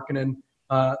 Chicago, Markkanen.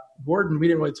 Gordon we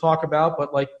didn't really talk about,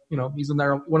 but he's in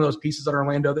there, one of those pieces at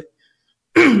Orlando that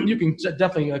you can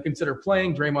definitely consider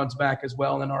playing. Draymond's back as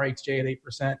well, and then RHJ at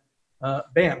 8%.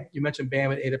 Bam, you mentioned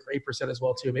Bam at 8% as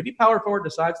well too. Maybe power forward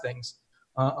decides things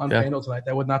on FanDuel tonight.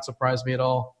 That would not surprise me at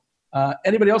all.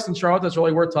 Anybody else in Charlotte that's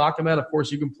really worth talking about? Of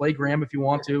course, you can play Graham if you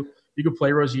want to. You can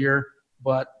play Rozier,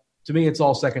 but to me, it's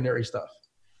all secondary stuff.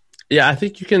 Yeah, I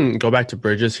think you can go back to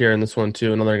Bridges here in this one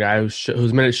too. Another guy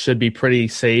whose minutes should be pretty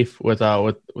safe with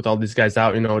all these guys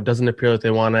out. It doesn't appear that they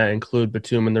want to include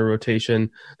Batum in their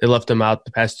rotation. They left him out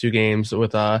the past 2 games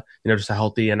with just a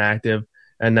healthy and active,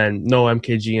 and then no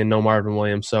MKG and no Marvin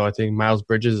Williams. So I think Miles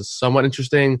Bridges is somewhat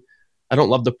interesting. I don't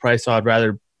love the price, so I'd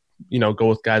rather go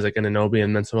with guys like Anunoby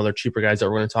and then some other cheaper guys that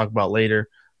we're going to talk about later.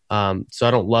 So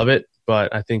I don't love it,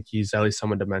 but I think he's at least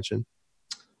someone to mention.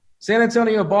 San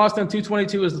Antonio, Boston,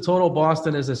 222 is the total.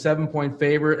 Boston is a 7-point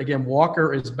favorite. Again,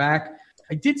 Walker is back.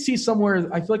 I did see somewhere,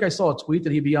 I feel like I saw a tweet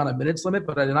that he'd be on a minutes limit,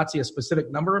 but I did not see a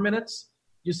specific number of minutes.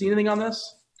 You see anything on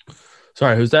this?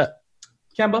 Sorry, who's that?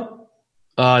 Kemba?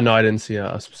 No, I didn't see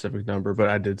a specific number, but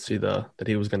I did see that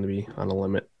he was going to be on a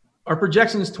limit. Our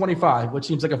projection is 25, which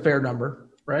seems like a fair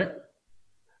number, right?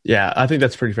 Yeah, I think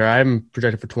that's pretty fair. I'm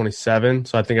projected for 27,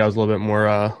 so I think I was a little bit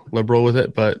more liberal with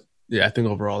it. But, yeah, I think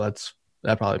overall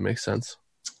that probably makes sense.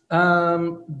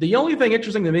 The only thing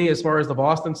interesting to me as far as the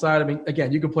Boston side, I mean,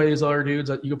 again, you can play these other dudes.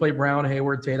 You can play Brown,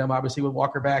 Hayward, Tatum, obviously with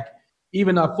Walker back,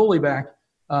 even not fully back.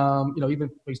 Even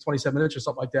if he's 27 minutes or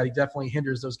something like that, he definitely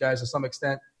hinders those guys to some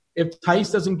extent. If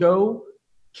Tice doesn't go,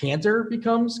 Cantor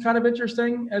becomes kind of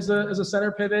interesting as a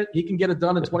center pivot. He can get it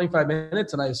done in 25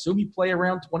 minutes, and I assume he play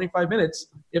around 25 minutes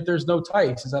if there's no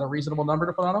Tice. Is that a reasonable number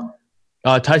to put on him?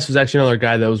 Tice was actually another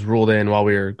guy that was ruled in while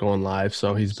we were going live,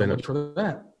 so he's so been much for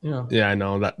that. Yeah, I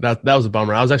know that was a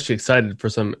bummer. I was actually excited for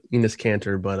some Enes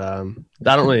Kanter, but I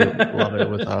don't really love it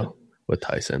with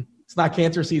Tyson. It's not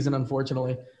Cantor season,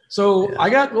 unfortunately. So I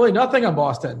got really nothing on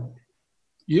Boston.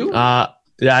 You? I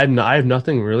have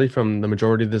nothing really from the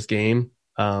majority of this game.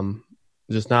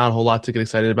 Just not a whole lot to get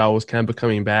excited about. Was Kemba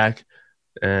coming back,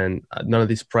 and none of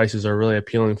these prices are really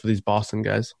appealing for these Boston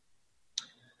guys.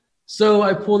 So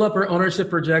I pulled up our ownership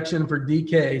projection for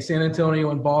DK, San Antonio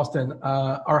and Boston.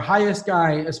 Our highest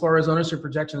guy as far as ownership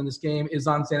projection in this game is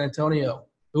on San Antonio.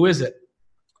 Who is it?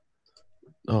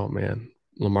 Oh, man.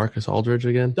 LaMarcus Aldridge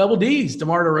again? Double D's,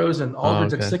 DeMar DeRozan.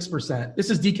 Aldridge okay. at 6%. This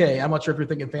is DK. I'm not sure if you're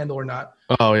thinking FanDuel or not.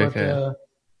 Oh, okay.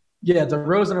 Yeah,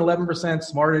 DeRozan 11%,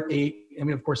 Smart at 8%. I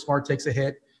mean, of course, Smart takes a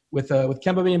hit. With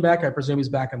Kemba being back, I presume he's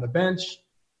back on the bench.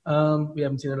 We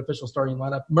haven't seen an official starting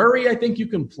lineup. Murray, I think you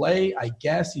can play, I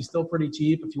guess. He's still pretty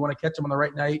cheap if you want to catch him on the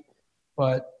right night.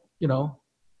 But,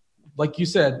 like you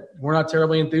said, we're not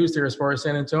terribly enthused here as far as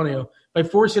San Antonio. If I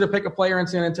force you to pick a player in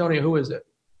San Antonio, who is it?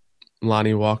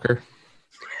 Lonnie Walker.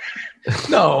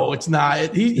 No, it's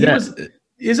not. He was.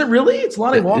 Is it really? It's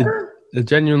Lonnie Walker? It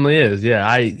genuinely is, yeah.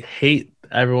 I hate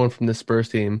everyone from the Spurs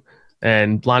team.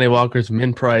 And Lonnie Walker's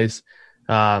min price.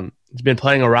 He's been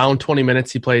playing around 20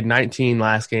 minutes. He played 19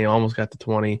 last game, almost got to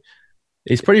 20.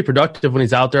 He's pretty productive when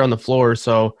he's out there on the floor.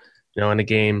 So, in a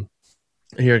game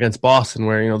here against Boston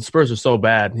where, the Spurs are so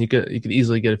bad, he could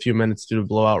easily get a few minutes to do a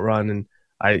blowout run. And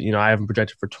I have him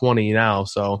projected for 20 now.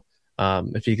 So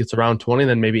if he gets around 20,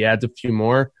 then maybe adds a few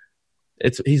more.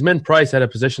 He's min price at a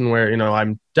position where,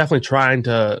 I'm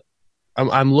definitely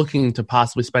I'm looking to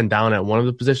possibly spend down at one of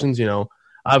the positions,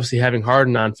 obviously having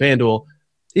Harden on FanDuel,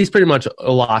 he's pretty much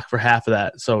a lock for half of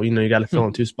that. So, you got to fill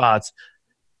in two spots.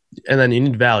 And then you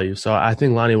need value. So I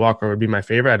think Lonnie Walker would be my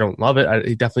favorite. I don't love it.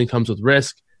 He definitely comes with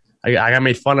risk. I got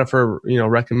made fun of for,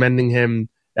 recommending him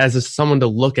as someone to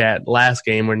look at last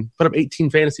game when he put up 18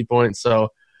 fantasy points. So,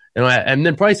 and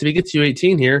then price, if he gets you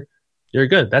 18 here, you're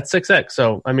good. That's 6X.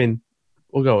 So, I mean,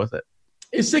 we'll go with it.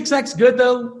 Is 6X good,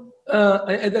 though?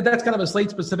 That's kind of a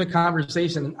slate-specific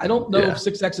conversation. I don't know if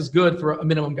 6X is good for a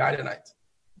minimum guy tonight.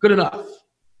 Good enough.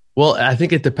 Well, I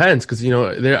think it depends because,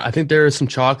 I think there is some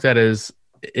chalk that is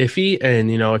iffy. And,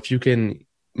 if you can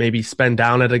maybe spend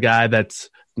down at a guy that's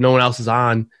no one else is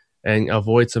on and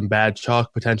avoid some bad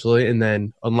chalk potentially and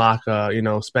then unlock,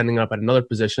 spending up at another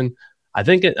position, I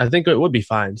think it would be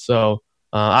fine. So,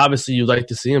 obviously you'd like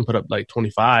to see him put up like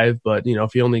 25, but,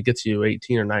 if he only gets you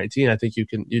 18 or 19, I think you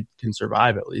can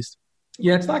survive at least.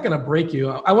 Yeah, it's not going to break you.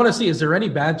 I want to see, is there any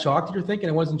bad chalk that you're thinking?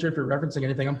 I wasn't sure if you're referencing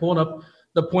anything. I'm pulling up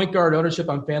the point guard ownership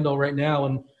on FanDuel right now,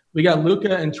 and we got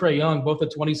Luka and Trae Young both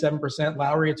at 27%,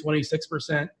 Lowry at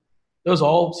 26%. Those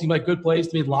all seem like good plays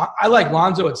to me. I like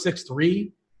Lonzo at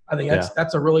 6'3". I think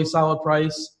that's a really solid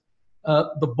price.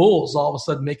 The Bulls all of a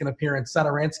sudden make an appearance.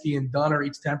 Satoransky and Dunn are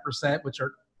each 10%, which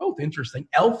are both interesting.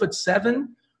 Elf at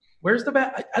 7. Where's the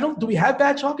bad? Do we have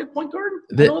bad chalk at point guard?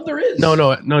 I don't know if there is. No,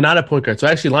 not at point guard. So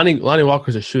actually, Lonnie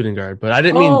Walker's a shooting guard, but I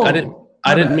didn't mean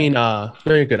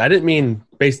very good. I didn't mean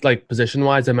based like position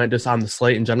wise. I meant just on the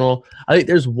slate in general. I think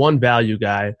there's one value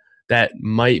guy that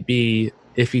might be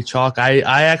iffy chalk. I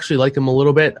actually like him a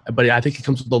little bit, but I think he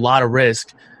comes with a lot of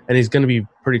risk, and he's going to be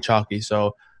pretty chalky.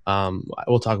 So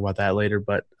we'll talk about that later.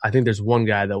 But I think there's one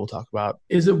guy that we'll talk about.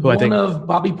 Is it one of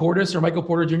Bobby Portis or Michael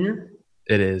Porter Jr.?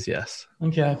 It is, yes.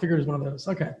 Okay, I figured it was one of those.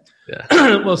 Okay.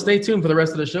 Yeah. Well, stay tuned for the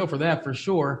rest of the show for that, for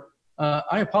sure.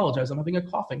 I apologize. I'm having a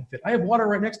coughing fit. I have water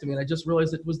right next to me, and I just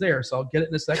realized it was there, so I'll get it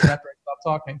in a second after I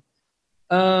stop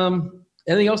talking.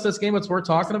 Anything else this game that's worth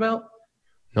talking about?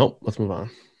 Nope. Let's move on.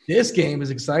 This game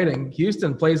is exciting.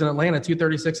 Houston plays in Atlanta.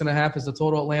 236.5 is the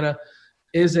total. Atlanta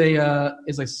is an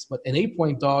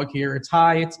 8-point dog here. It's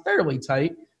high. It's fairly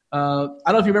tight. I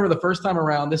don't know if you remember the first time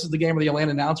around. This is the game where the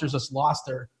Atlanta announcers just lost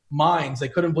their minds. They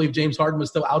couldn't believe James Harden was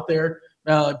still out there,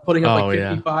 putting up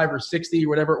 55 or 60 or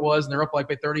whatever it was, and they're up by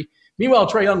 30. Meanwhile,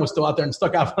 Trae Young was still out there and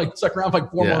stuck around for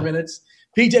 4 more minutes.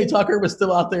 PJ Tucker was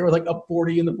still out there with up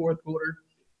 40 in the fourth quarter.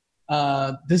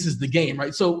 This is the game,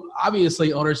 right? So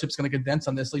obviously ownership's going to condense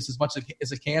on this at least as much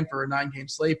as it can for a 9-game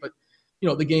slate, but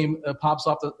the game pops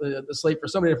off the slate for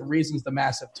so many different reasons. The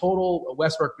massive total,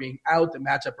 Westbrook being out, the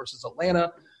matchup versus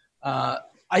Atlanta.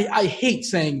 I hate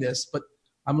saying this, but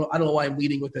I don't know why I'm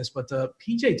leading with this, but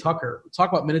PJ Tucker,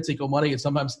 talk about minutes equal money, and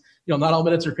sometimes, not all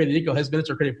minutes are created equal. His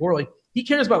minutes are created poorly. He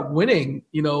cares about winning,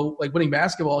 like winning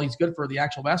basketball. He's good for the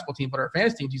actual basketball team, but our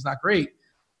fantasy teams, he's not great.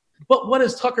 But what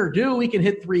does Tucker do? He can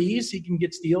hit threes, he can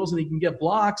get steals, and he can get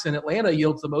blocks, and Atlanta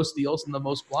yields the most steals and the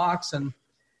most blocks, and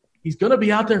he's going to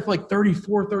be out there for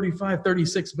 34, 35,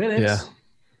 36 minutes. Yeah.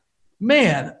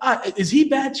 Man, is he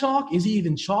bad chalk? Is he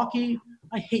even chalky?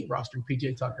 I hate rostering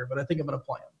PJ Tucker, but I think I'm going to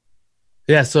play him.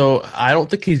 Yeah, so I don't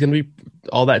think he's going to be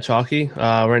all that chalky.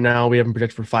 Right now, we have him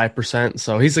projected for 5%.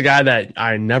 So he's a guy that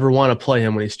I never want to play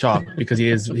him when he's chalk because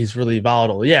he's really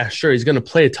volatile. Yeah, sure, he's going to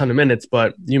play a ton of minutes,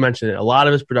 but you mentioned it. A lot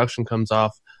of his production comes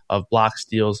off of block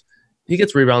steals. He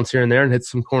gets rebounds here and there and hits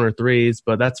some corner threes,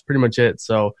 but that's pretty much it.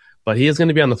 So, but he is going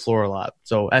to be on the floor a lot.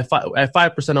 So at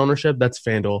 5% ownership, that's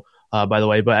FanDuel. by the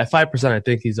way. But at 5%, I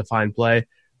think he's a fine play.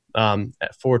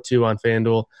 At 4.2 on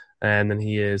FanDuel, and then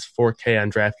he is 4K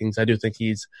on DraftKings. I do think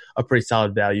he's a pretty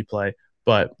solid value play.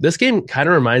 But this game kind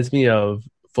of reminds me of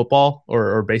football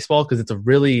or baseball because it's a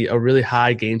really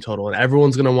high game total, and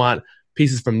everyone's going to want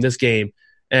pieces from this game.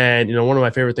 And, one of my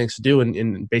favorite things to do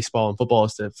in baseball and football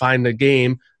is to find a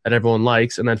game that everyone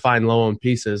likes and then find low-owned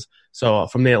pieces. So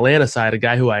from the Atlanta side, a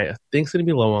guy who I think is going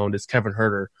to be low-owned is Kevin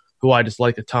Huerter, who I just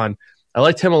like a ton. I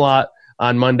liked him a lot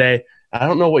on Monday. I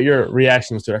don't know what your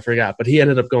reaction was to it. I forgot, but he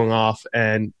ended up going off,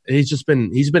 and he's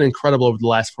been incredible over the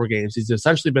last 4 games. He's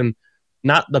essentially been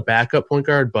not the backup point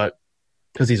guard, but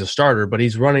because he's a starter, but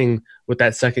he's running with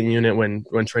that second unit when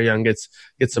Trae Young gets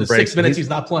some breaks. 6 minutes he's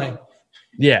not playing.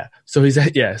 Yeah, so he's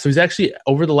actually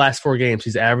over the last 4 games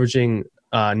he's averaging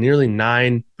nearly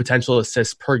 9 potential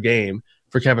assists per game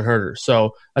for Kevin Huerter.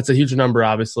 So that's a huge number,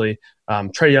 obviously.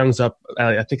 Trae Young's up,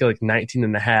 I think, like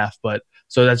 19.5, but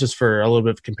so that's just for a little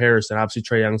bit of comparison. Obviously,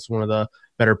 Trae Young's one of the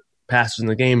better passers in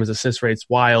the game. His assist rate's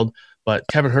wild, but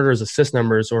Kevin Huerter's assist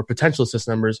numbers or potential assist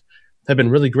numbers have been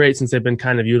really great since they've been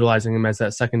kind of utilizing him as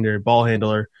that secondary ball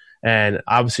handler, and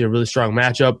obviously a really strong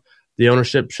matchup. The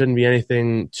ownership shouldn't be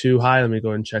anything too high. Let me go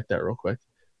ahead and check that real quick.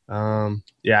 As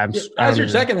you're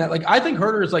checking that, I think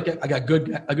Huerter is like a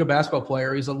good basketball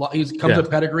player. He's comes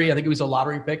with pedigree. I think he was a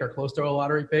lottery pick or close to a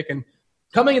lottery pick. And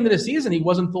coming into the season, he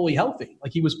wasn't fully healthy.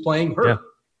 He was playing hurt,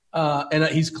 and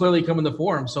he's clearly coming to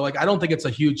form. So I don't think it's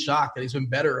a huge shock that he's been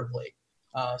better of late.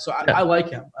 I like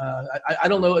him. I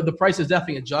don't know. The price is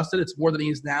definitely adjusted. It's more than he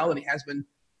is now than he has been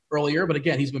earlier. But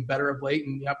again, he's been better of late,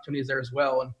 and the opportunity is there as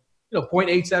well. And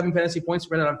 0.87 fantasy points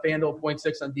per minute on FanDuel,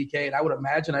 0.6 on DK. And I would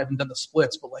imagine I haven't done the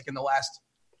splits, but in the last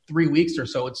 3 weeks or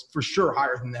so, it's for sure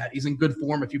higher than that. He's in good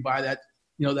form if you buy that,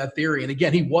 that theory. And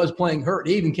again, he was playing hurt.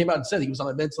 He even came out and said he was on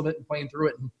a mental limit and playing through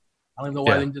it. And I don't even know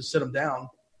why they didn't just sit him down.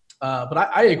 But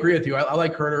I agree with you. I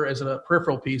like Huerter as a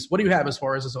peripheral piece. What do you have as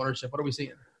far as his ownership? What are we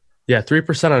seeing? Yeah,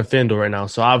 3% on FanDuel right now.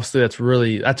 So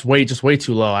obviously that's way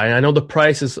too low. I know the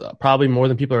price is probably more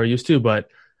than people are used to, but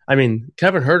I mean,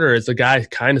 Kevin Huerter is a guy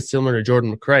kind of similar to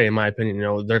Jordan McRae, in my opinion.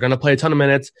 They're going to play a ton of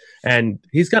minutes, and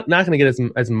he's not going to get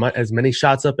as many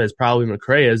shots up as probably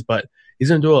McRae is, but he's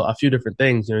going to do a few different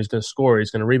things. He's going to score,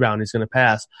 he's going to rebound, he's going to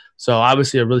pass. So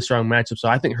obviously a really strong matchup. So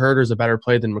I think Huerter is a better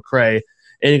play than McRae,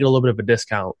 and you get a little bit of a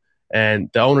discount. And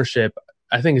the ownership,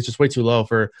 I think, is just way too low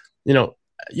for,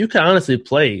 you can honestly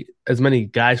play as many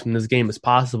guys from this game as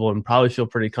possible and probably feel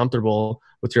pretty comfortable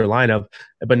with your lineup,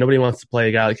 but nobody wants to play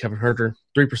a guy like Kevin Huerter.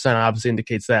 3% obviously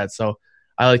indicates that, so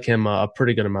I like him a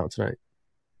pretty good amount tonight.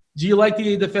 Do you like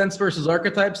the defense versus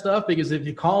archetype stuff? Because if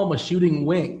you call him a shooting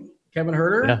wing, Kevin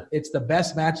Huerter, it's the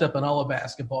best matchup in all of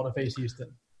basketball to face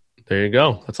Houston. There you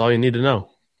go. That's all you need to know.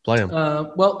 Play him.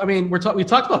 We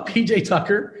talked about PJ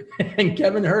Tucker and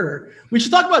Kevin Huerter. We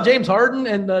should talk about James Harden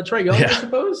and Trae Young, I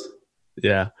suppose.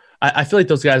 Yeah. I feel like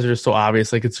those guys are just so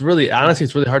obvious. It's really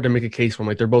hard to make a case for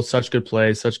them. They're both such good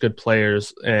plays, such good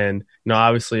players. And,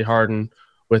 obviously Harden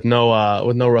with no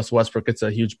Russell Westbrook, it's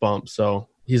a huge bump. So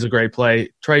he's a great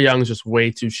play. Trae Young's just way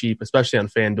too cheap, especially on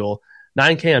FanDuel.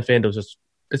 9K on FanDuel is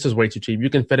just way too cheap. You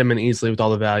can fit him in easily with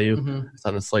all the value. Mm-hmm. It's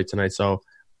on the slate tonight. So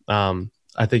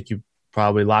I think you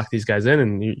probably lock these guys in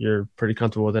and you're pretty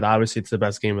comfortable with it. Obviously it's the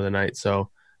best game of the night.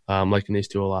 So I'm liking these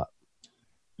two a lot.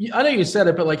 I know you said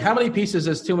it, but how many pieces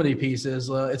is too many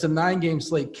pieces? It's a 9-game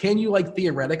slate. Can you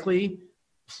theoretically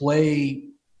play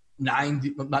 7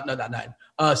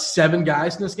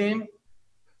 guys in this game?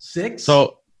 6?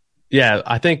 So yeah,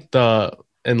 I think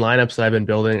in lineups that I've been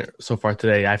building so far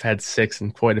today, I've had 6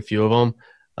 and quite a few of them.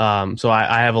 So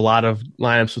I have a lot of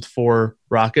lineups with 4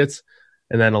 Rockets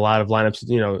and then a lot of lineups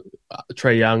with,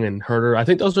 Trae Young and Huerter. I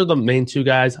think those are the main 2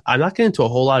 guys. I'm not getting into a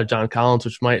whole lot of John Collins,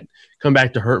 which might come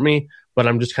back to hurt me. But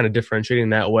I'm just kind of differentiating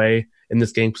that way in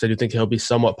this game because I do think he'll be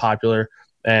somewhat popular.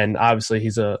 And obviously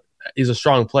he's a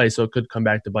strong play, so it could come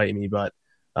back to bite me. But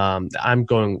I'm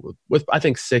going with I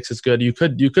think 6 is good. You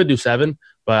could do 7,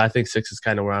 but I think 6 is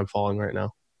kind of where I'm falling right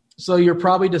now. So you're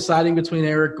probably deciding between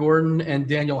Eric Gordon and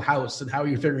Daniel House, and how are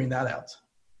you figuring that out?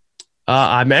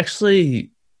 I'm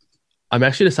actually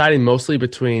deciding mostly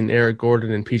between Eric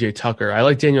Gordon and PJ Tucker. I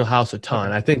like Daniel House a ton.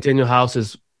 Okay. I think Daniel House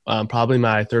is probably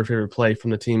my 3rd favorite play from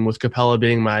the team, with Capella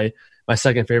being my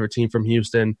 2nd favorite team from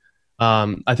Houston.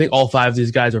 I think all 5 of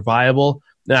these guys are viable.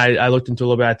 And I looked into a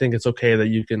little bit. I think it's okay that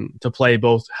you can to play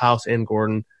both House and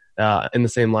Gordon in the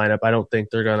same lineup. I don't think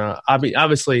they're gonna.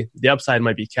 Obviously, the upside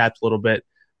might be capped a little bit,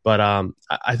 but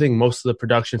I think most of the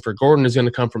production for Gordon is going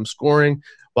to come from scoring,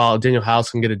 while Daniel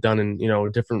House can get it done in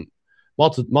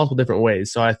multiple different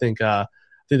ways. So I think they're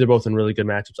both in really good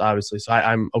matchups, obviously. So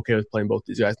I'm okay with playing both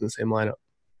these guys in the same lineup.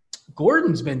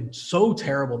 Gordon's been so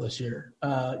terrible this year.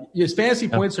 His fantasy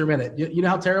points per minute. You know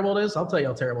how terrible it is? I'll tell you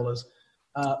how terrible it is.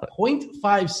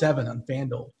 0.57 on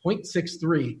FanDuel,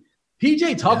 0.63.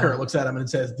 PJ Tucker looks at him and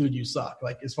says, dude, you suck,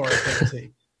 like, as far as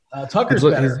fantasy. Tucker's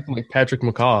better. He's like Patrick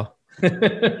McCaw.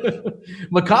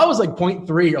 McCaw was like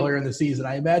 0.3 earlier in the season.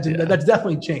 I imagine that's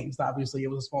definitely changed. Obviously, it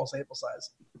was a small sample size.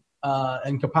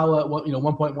 And Capella,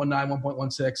 1.19,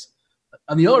 1.16.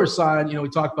 On the other side, we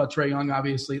talked about Trae Young,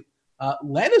 obviously.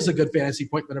 Len is a good fantasy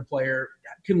point getter player.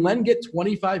 Can Len get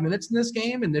 25 minutes in this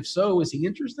game? And if so, is he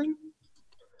interesting?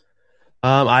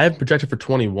 I have projected for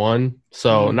 21,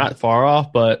 so not far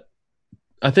off. But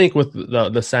I think with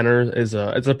the center it's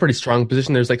a pretty strong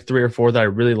position. There's like 3 or 4 that I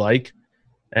really like,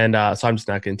 and so I'm just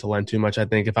not getting to Len too much. I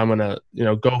think if I'm gonna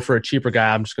go for a cheaper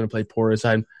guy, I'm just gonna play Portis.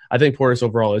 I think Portis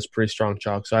overall is pretty strong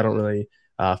chalk, so I don't really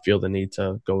feel the need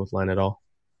to go with Len at all.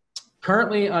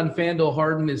 Currently on FanDuel,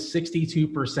 Harden is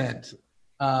 62%.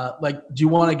 Do you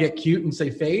want to get cute and say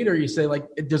fade, or you say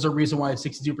there's a reason why it's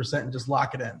 62% and just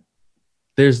lock it in?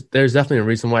 There's definitely a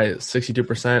reason why it's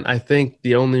 62%. I think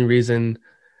the only reason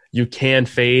you can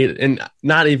fade, and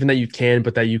not even that you can,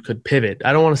 but that you could pivot.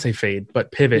 I don't want to say fade,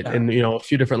 but pivot in a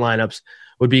few different lineups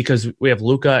would be because we have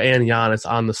Luka and Giannis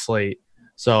on the slate.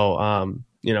 So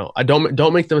I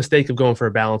don't make the mistake of going for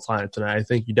a balanced lineup tonight. I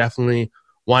think you definitely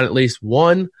want at least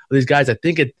one of these guys. I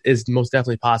think it is most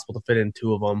definitely possible to fit in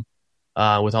 2 of them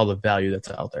with all the value that's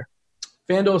out there.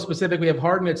 FanDuel specific, we have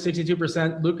Harden at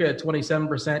 62%, Luka at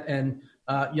 27%, and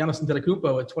Giannis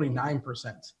Antetokounmpo at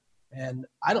 29%. And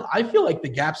I feel like the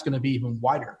gap's going to be even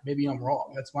wider. Maybe I'm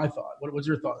wrong. That's my thought. What's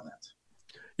your thought on that?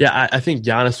 Yeah, I think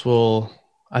Giannis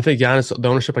the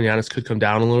ownership on Giannis could come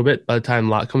down a little bit by the time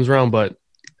lot comes around, but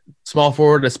small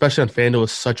forward, especially on FanDuel,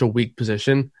 is such a weak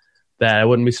position that I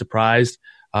wouldn't be surprised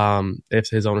if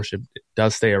his ownership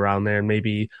does stay around there, and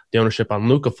maybe the ownership on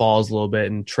Luka falls a little bit.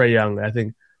 And Trae Young, I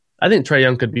think Trae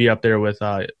Young could be up there with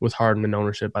Harden in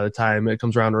ownership by the time it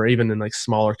comes around, or even in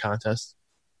smaller contests.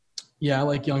 Yeah, I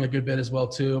like Young a good bit as well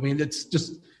too. I mean, it's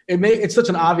just it's such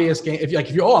an obvious game. If you're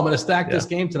I'm going to stack this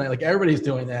game tonight, like everybody's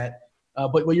doing that.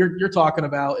 But what you're talking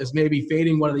about is maybe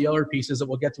fading one of the other pieces that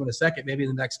we'll get to in a second, maybe in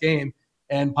the next game,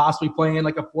 and possibly playing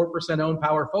like a 4% owned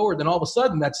power forward. Then all of a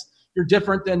sudden, you're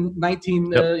different than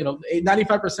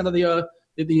 95% of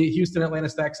the Houston Atlanta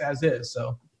stacks as is.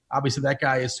 So obviously that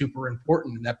guy is super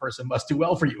important, and that person must do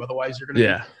well for you. Otherwise, you're going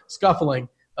to be scuffling.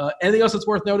 Anything else that's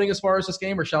worth noting as far as this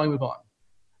game, or shall we move on?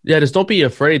 Yeah, just don't be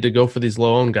afraid to go for these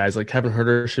low-owned guys. Like Kevin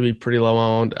Huerter should be pretty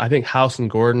low-owned. I think House and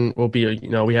Gordon will be,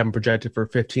 we have them projected for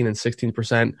 15 and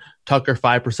 16%. Tucker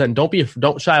 5%.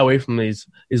 Don't shy away from these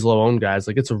low-owned guys.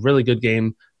 Like, it's a really good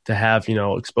game to have,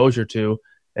 exposure to.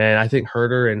 And I think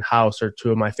Huerter and House are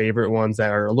 2 of my favorite ones that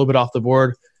are a little bit off the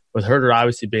board, with Huerter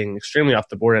obviously being extremely off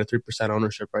the board at 3%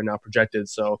 ownership right now projected.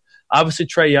 So obviously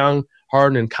Trae Young,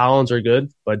 Harden, and Collins are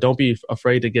good, but don't be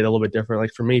afraid to get a little bit different.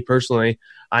 Like for me personally,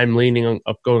 I'm leaning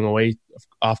up going away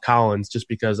off Collins just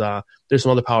because there's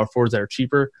some other power forwards that are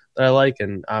cheaper that I like,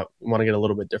 and I want to get a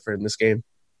little bit different in this game.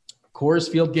 Coors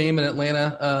Field game in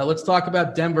Atlanta. Let's talk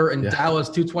about Denver and Dallas.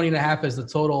 220.5 is the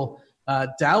total.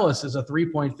 Dallas is a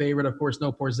 3-point favorite. Of course,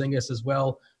 no Porzingis as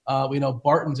well. We know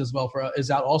Barton's as well is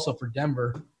out also for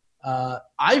Denver.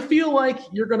 I feel like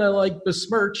you're going to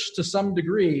besmirch to some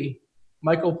degree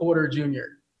Michael Porter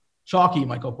Jr., chalky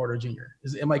Michael Porter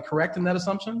Jr. Am I correct in that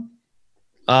assumption?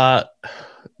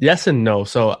 Yes and no.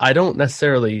 So I don't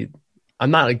necessarily –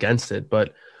 I'm not against it.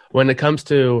 But when it comes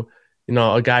to,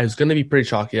 a guy who's going to be pretty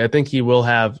chalky, I think he will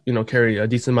have, carry a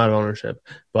decent amount of ownership.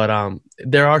 But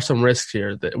there are some risks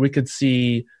here that we could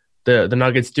see the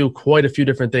Nuggets do quite a few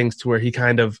different things to where he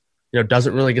kind of,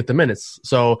 doesn't really get the minutes.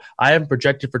 So I am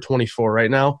projected for 24 right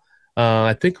now.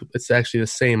 I think it's actually the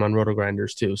same on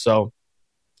RotoGrinders too. So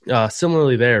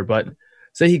similarly there, but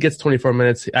say he gets 24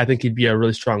 minutes, I think he'd be a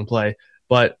really strong play.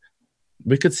 But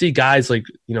we could see guys like,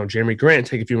 Jeremy Grant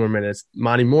take a few more minutes,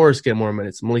 Monty Morris get more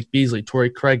minutes, Malik Beasley, Torrey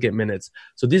Craig get minutes.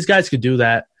 So these guys could do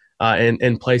that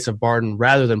in place of Barton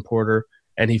rather than Porter,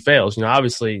 and he fails.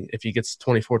 Obviously, if he gets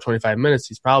 24, 25 minutes,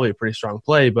 he's probably a pretty strong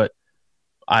play, but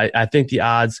I think the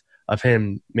odds of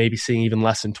him maybe seeing even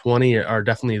less than 20 are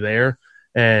definitely there.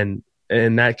 And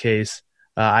in that case,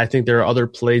 I think there are other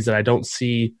plays that I don't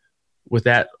see with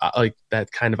that,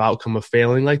 that kind of outcome of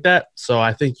failing like that. So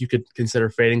I think you could consider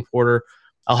fading Porter.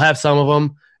 I'll have some of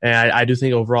them, and I do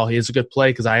think overall he is a good play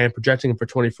because I am projecting him for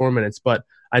 24 minutes, but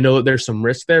I know that there's some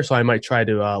risk there, so I might try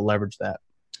to leverage that.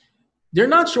 They're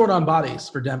not short on bodies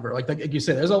for Denver. Like you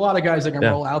said, there's a lot of guys that can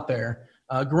roll out there.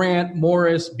 Grant,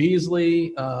 Morris,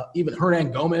 Beasley, even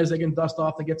Hernan Gomez, they can dust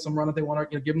off to get some run if they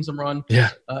want to give him some run. Yeah.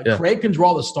 Craig can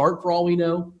draw the start for all we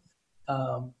know.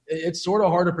 It's sort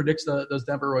of hard to predict those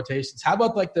Denver rotations. How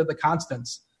about like the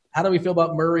constants? How do we feel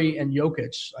about Murray and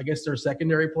Jokic? I guess they're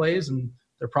secondary plays, and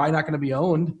they're probably not going to be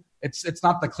owned. It's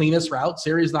not the cleanest route.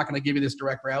 Siri's not going to give you this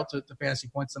direct route to fantasy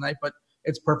points tonight, but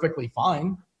it's perfectly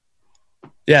fine.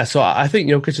 Yeah, so I think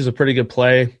Jokic is a pretty good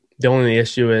play. The only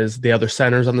issue is the other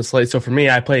centers on the slate. So for me,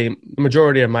 I play the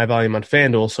majority of my volume on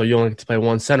FanDuel, so you only get to play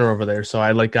one center over there. So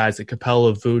I like guys like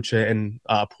Capella, Vooch, and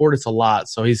Portis a lot.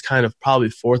 So he's kind of probably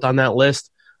fourth on that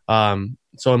list.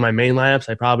 So in my main lineups,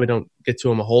 I probably don't get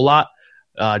to him a whole lot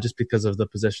just because of the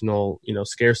positional,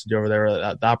 scarcity over there,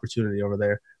 the opportunity over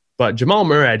there. But Jamal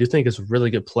Murray, I do think is a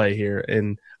really good play here,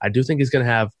 and I do think he's going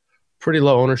to have pretty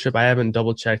low ownership. I haven't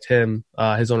double-checked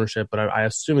his ownership, but I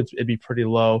assume it'd be pretty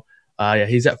low. Yeah,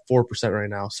 he's at 4% right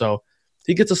now. So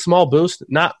he gets a small boost,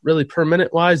 not really per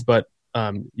minute wise, but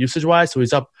usage-wise. So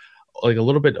he's up like a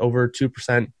little bit over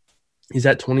 2%. He's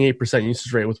at 28%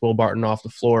 usage rate with Will Barton off the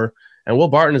floor. And Will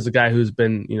Barton is the guy who's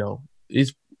been,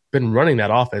 he's been running that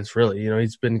offense really.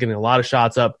 He's been getting a lot of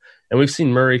shots up, and we've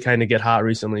seen Murray kind of get hot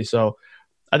recently. So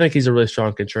I think he's a really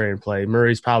strong contrarian play.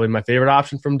 Murray's probably my favorite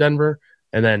option from Denver,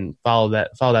 and then follow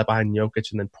that behind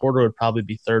Jokic, and then Porter would probably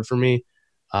be third for me.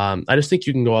 I just think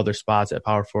you can go other spots at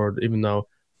power forward, even though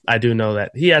I do know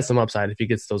that he has some upside if he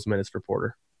gets those minutes for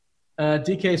Porter.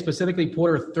 DK, specifically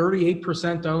Porter,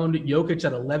 38% owned, Jokic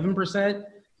at 11%,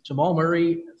 Jamal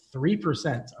Murray,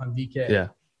 3% on DK. Yeah,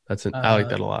 I like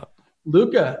that a lot.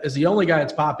 Luka is the only guy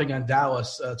that's popping on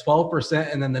Dallas,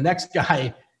 12%, and then the next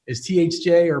guy is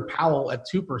THJ or Powell at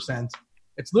 2%.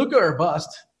 It's Luka or bust.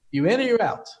 You in or you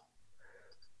out?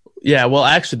 Yeah, well,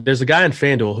 actually, there's a guy on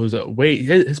FanDuel who's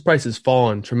his price has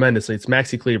fallen tremendously. It's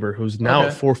Maxi Kleber, who's now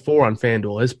at 4.4 on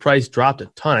FanDuel. His price dropped a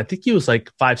ton. I think he was like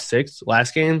 5.6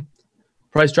 last game.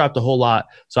 Price dropped a whole lot.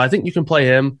 So I think you can play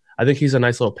him. I think he's a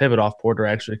nice little pivot off Porter,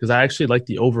 actually, because I actually like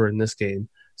the over in this game.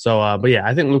 So, but yeah,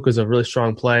 I think Luka's a really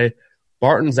strong play.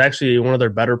 Barton's actually one of their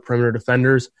better perimeter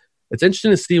defenders. It's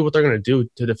interesting to see what they're going to do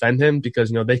to defend him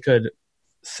because, they could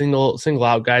single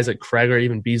out guys like Craig or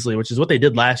even Beasley, which is what they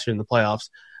did last year in the playoffs.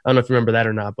 I don't know if you remember that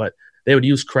or not, but they would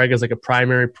use Craig as like a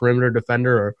primary perimeter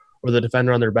defender or the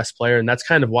defender on their best player, and that's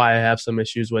kind of why I have some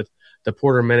issues with the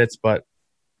Porter minutes. But,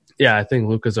 yeah, I think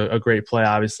Luka's a great play,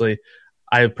 obviously.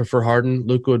 I prefer Harden.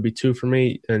 Luka would be 2 for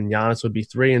me, and Giannis would be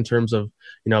 3 in terms of,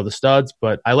 the studs.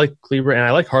 But I like Kleber, and I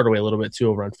like Hardaway a little bit too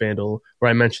over on FanDuel, where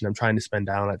I mentioned I'm trying to spend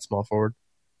down at small forward.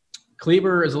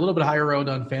 Kleber is a little bit higher owned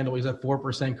on FanDuel. He's at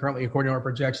 4% currently according to our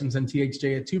projections, and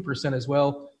THJ at 2% as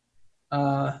well.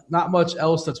 Not much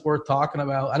else that's worth talking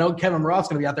about. I know Kevin Roth's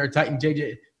going to be out there tighten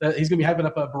JJ. He's going to be hyping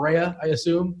up Barea, I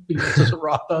assume, because that's what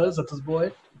Roth does. That's his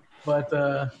boy.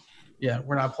 But, yeah,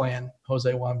 we're not playing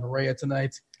Jose Juan Barea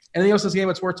tonight. Anything else in this game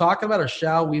that's worth talking about, or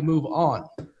shall we move on?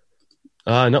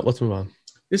 No, let's move on.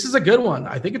 This is a good one.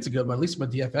 I think it's a good one, at least from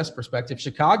a DFS perspective.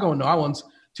 Chicago and New Orleans,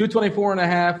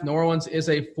 224.5. New Orleans is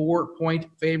a 4-point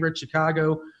favorite.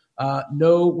 Chicago,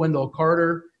 no Wendell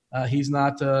Carter. He's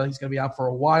not. He's going to be out for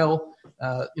a while.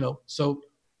 So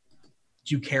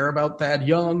do you care about Thad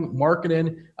Young,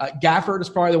 Markkanen? Gafford is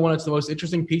probably the one that's the most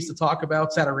interesting piece to talk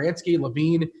about. Satoransky,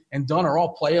 Levine, and Dunn are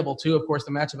all playable too. Of course,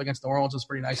 the matchup against New Orleans is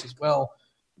pretty nice as well.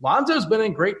 Lonzo's been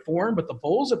in great form, but the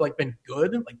Bulls have been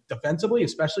good, defensively,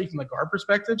 especially from the guard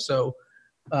perspective. So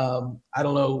I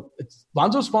don't know.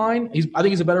 Lonzo's fine. I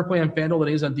think he's a better play on FanDuel than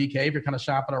he is on DK if you're kind of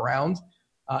shopping around.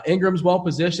 Ingram's well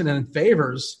positioned, and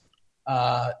Favors.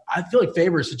 I feel like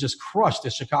Favors has just crushed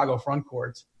the Chicago front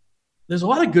court. There's a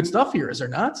lot of good stuff here, is there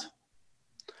not?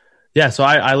 Yeah, so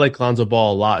I like Lonzo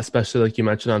Ball a lot, especially like you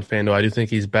mentioned on FanDuel. I do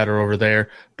think he's better over there,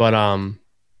 but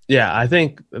yeah, I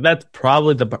think that's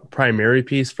probably the primary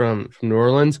piece from New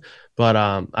Orleans. But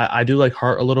I do like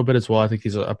Hart a little bit as well. I think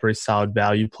he's a pretty solid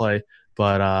value play.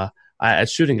 But at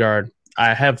shooting guard,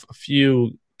 I have a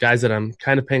few guys that I'm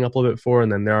kind of paying up a little bit for,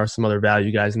 and then there are some other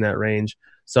value guys in that range.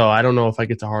 So I don't know if I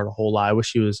get to Hart a whole lot. I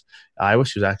wish he was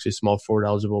actually small forward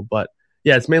eligible. But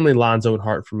yeah, it's mainly Lonzo and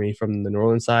Hart for me from the New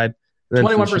Orleans side.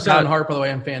 21% on Hart, by the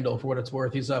way, on FanDuel for what it's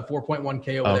worth. He's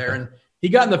 4.1K over there, and he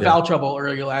got into foul trouble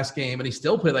earlier last game, and he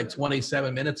still played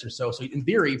 27 minutes or so. So in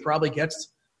theory, he probably gets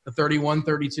the 31,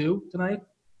 32 tonight.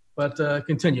 But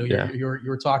continue. You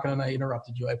were talking, and I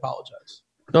interrupted you. I apologize.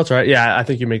 No, that's all right. Yeah, I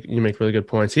think you make really good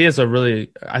points. He is I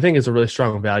think it's a really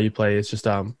strong value play. It's just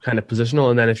kind of positional,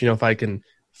 and then if I can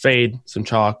fade some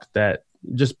chalk that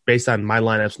just based on my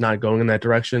lineups not going in that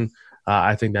direction,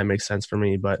 I think that makes sense for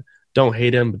me. But don't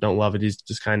hate him, but don't love it. He's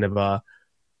just kind of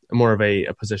more of a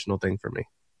positional thing for me.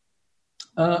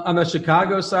 On the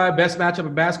Chicago side, best matchup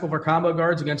of basketball for combo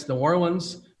guards against New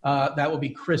Orleans. That will be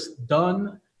Chris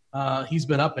Dunn. He's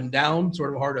been up and down,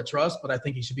 sort of hard to trust, but I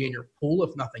think he should be in your pool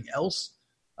if nothing else.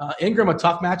 Ingram, a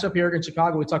tough matchup here against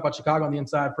Chicago. We talk about Chicago on the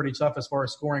inside, pretty tough as far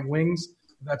as scoring wings.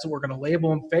 That's what we're going to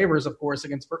label him. Favors, of course,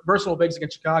 against versatile bigs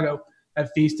against Chicago have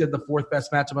feasted the fourth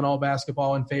best matchup in all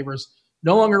basketball, and Favors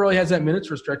no longer really has that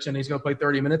minutes restriction. He's going to play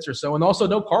 30 minutes or so. And also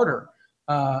no Carter.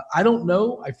 I don't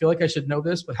know. I feel like I should know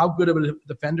this, but how good of a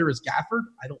defender is Gafford?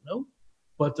 I don't know.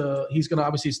 But he's going to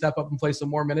obviously step up and play some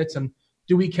more minutes. And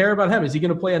do we care about him? Is he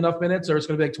going to play enough minutes, or it's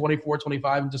going to be like 24,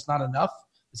 25 and just not enough?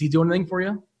 Is he doing anything for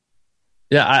you?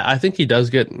 Yeah, I think he does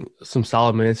get some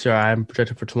solid minutes here. I'm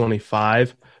projected for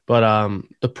 25, but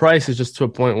the price is just to a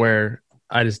point where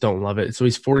I just don't love it. So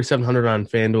he's 4,700 on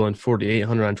FanDuel and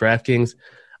 4,800 on DraftKings.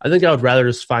 I think I would rather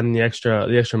just find the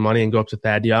extra money and go up to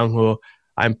Thad Young, who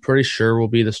I'm pretty sure will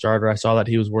be the starter. I saw that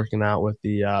he was working out with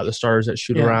the starters that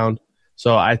shoot around.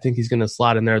 So I think he's going to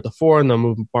slot in there at the 4, and they'll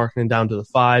move Markkanen down to the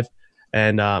 5.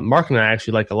 And Markkanen I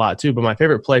actually like a lot too. But my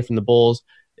favorite play from the Bulls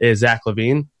is Zach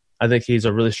LaVine. I think he's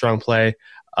a really strong play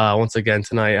once again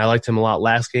tonight. I liked him a lot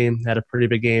last game, had a pretty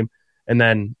big game. And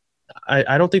then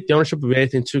I don't think the ownership would be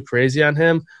anything too crazy on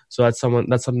him. So that's something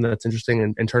that's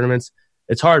interesting in tournaments.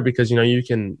 It's hard because,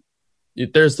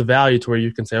 there's the value to where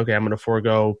you can say, okay, I'm going to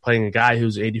forego playing a guy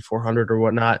who's 8,400 or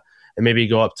whatnot, and maybe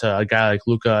go up to a guy like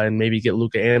Luka and maybe get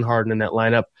Luka and Harden in that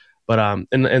lineup. But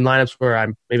in lineups where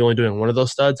I'm maybe only doing one of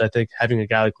those studs, I think having a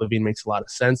guy like LaVine makes a lot of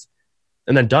sense.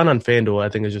 And then Dunn on FanDuel, I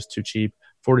think, is just too cheap.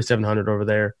 4,700 over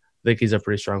there. I think he's a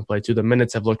pretty strong play too. The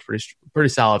minutes have looked pretty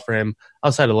solid for him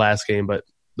outside of last game, but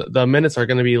the minutes are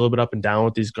going to be a little bit up and down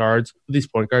with these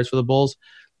point guards for the Bulls.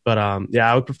 But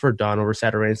I would prefer Dunn over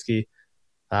Satoransky.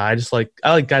 I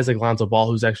like guys like Lonzo Ball,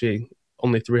 who's actually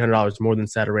only $300 more than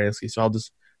Satoransky. So I'll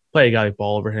just play a guy like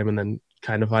Ball over him and then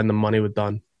kind of find the money with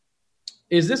Dunn.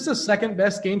 Is this the second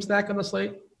best game stack on the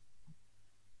slate?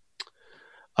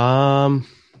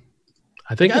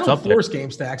 I think it's up there. Force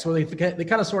game stacks where they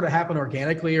kind of sort of happen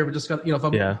organically, or just if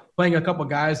I'm playing a couple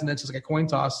guys and it's just like a coin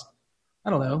toss.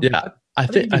 I don't know. Yeah, I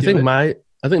think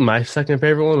my second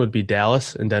favorite one would be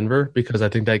Dallas and Denver, because I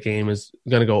think that game is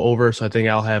going to go over. So I think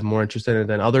I'll have more interest in it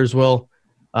than others will.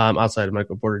 Outside of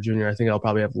Michael Porter Jr., I think I'll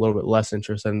probably have a little bit less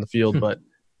interest in the field, but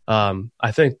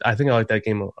I think I like that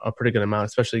game a pretty good amount,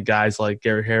 especially guys like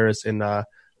Gary Harris and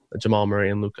Jamal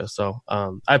Murray and Luka. So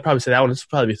I'd probably say that one would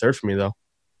probably be third for me though.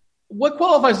 What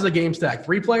qualifies as a game stack?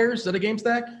 3 players? Is that a game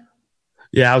stack?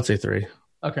 Yeah, I would say 3.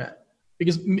 Okay.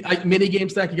 Because mini game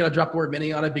stack, you got to drop the word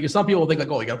mini on it, because some people will think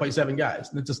like, oh, you got to play 7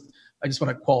 guys. And I just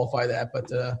want to qualify that. But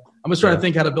I'm just trying to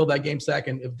think how to build that game stack.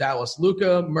 And if Dallas,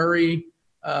 Luka, Murray,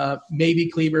 maybe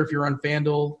Kleber if you're on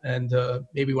FanDuel, and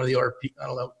maybe one of the other, I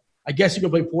don't know. I guess you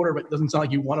can play Porter, but it doesn't sound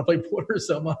like you want to play Porter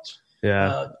so much.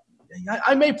 Yeah.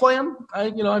 I may play him.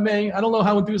 I don't know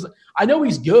how enthused. I know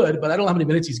he's good, but I don't know how many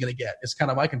minutes he's going to get. It's kind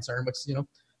of my concern, but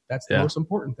that's the most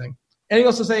important thing. Anything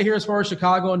else to say here as far as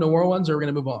Chicago and New Orleans, or we're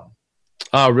going to move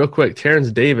on? Real quick,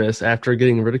 Terrence Davis, after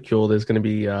getting ridiculed, is going to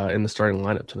be in the starting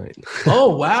lineup tonight.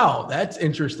 Oh, wow. That's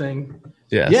interesting.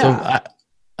 Yeah. So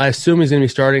I assume he's going to be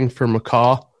starting for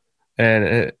McCaw,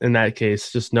 and in that case,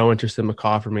 just no interest in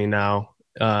McCaw for me now,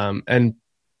 and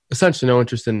essentially no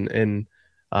interest in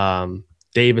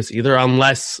Davis either,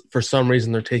 unless for some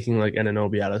reason they're taking like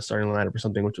Anunoby out of the starting lineup or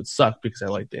something, which would suck because I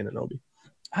like the Anunoby.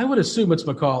 I would assume it's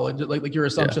McCall, like your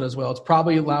assumption as well. It's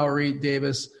probably Lowry,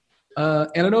 Davis,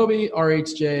 Anunoby,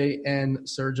 RHJ, and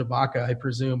Serge Ibaka, I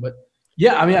presume. But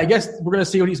yeah, I guess we're going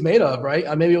to see what he's made of, right?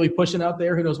 Maybe he'll be pushing out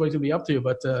there. Who knows what he's going to be up to?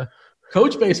 But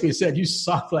coach basically said, you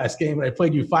sucked last game and I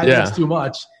played you 5 minutes too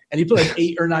much. And he played like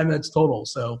 8 or 9 minutes total.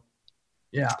 So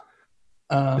yeah.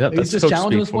 He's just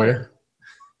challenging his player.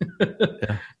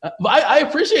 But I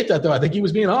appreciate that, though. I think he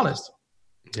was being honest.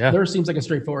 Yeah, there seems like a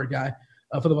straightforward guy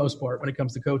for the most part when it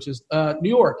comes to coaches. New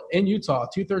York and Utah,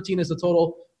 213 is the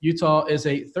total. Utah is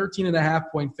a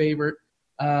 13.5-point favorite.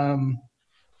 All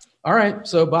right,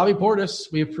 so Bobby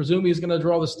Portis, we presume he's going to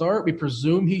draw the start. We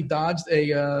presume he dodged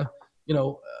a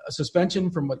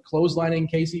suspension from clotheslining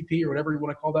KCP or whatever you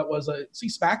want to call that was. He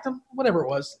smacked him, whatever it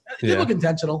was. It didn't look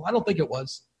intentional. I don't think it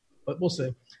was, but we'll see.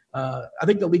 I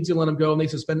think the league's going to let him go, and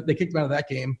they kicked him out of that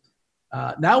game.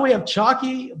 Now we have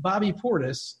chalky Bobby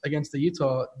Portis against the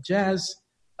Utah Jazz.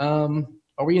 Are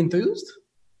we enthused?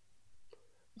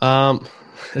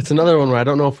 It's another one where I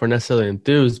don't know if we're necessarily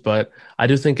enthused, but I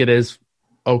do think it is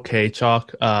okay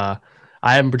chalk. I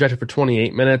have him projected for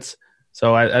 28 minutes,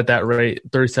 so at that rate,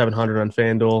 3,700 on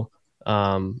FanDuel.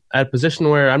 At a position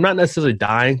where I'm not necessarily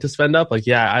dying to spend up.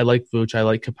 I like Vooch, I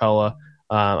like Capella.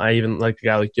 I even like a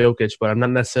guy like Jokic, but I'm not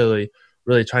necessarily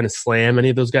really trying to slam any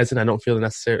of those guys in. I don't feel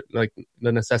the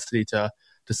necessity to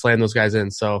slam those guys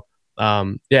in. So,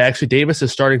 actually Davis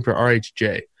is starting for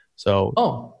RHJ. So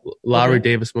Lowry, okay.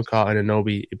 Davis, McCaw, and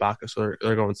Anunoby, Ibaka. So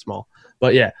they're going small.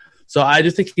 But yeah, so I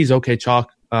just think he's okay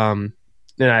chalk. And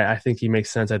I think he makes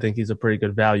sense. I think he's a pretty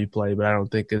good value play, but I don't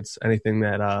think it's anything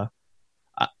that I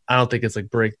don't think it's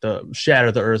like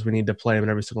shatter the earth. We need to play him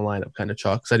in every single lineup kind of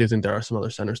chalk. Because I do think there are some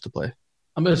other centers to play.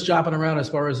 I'm just chopping around as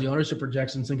far as the ownership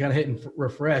projections and kind of hitting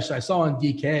refresh. I saw on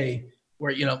DK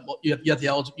where you have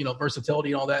the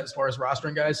versatility and all that as far as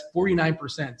rostering guys.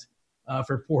 49%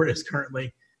 for Portis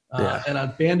currently. And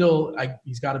on FanDuel,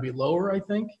 he's got to be lower, I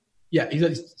think. Yeah, he's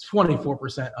at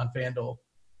 24% on FanDuel.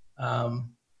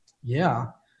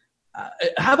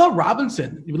 How about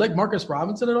Robinson? You like Marcus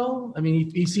Robinson at all? I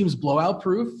mean, he seems blowout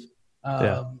proof.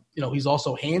 He's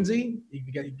also handsy. He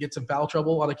gets in foul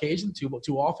trouble on occasion,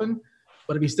 too often.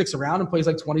 But if he sticks around and plays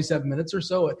like 27 minutes or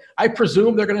so, I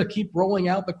presume they're going to keep rolling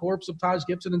out the corpse of Taj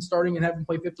Gibson and starting and have him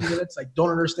play 50 minutes. I don't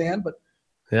understand, but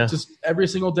just every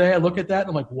single day I look at that and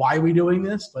I'm like, why are we doing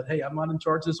this? But hey, I'm not in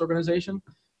charge of this organization.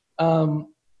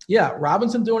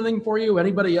 Robinson do anything for you?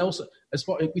 Anybody else? As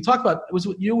far we talked about, it was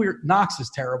with you. Knox is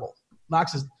terrible. Can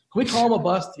we call him a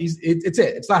bust?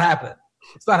 It's not happening.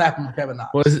 It's not happening for Kevin Knox.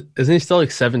 Well, isn't he still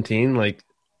like 17? Like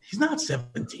he's not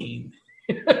 17.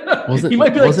 He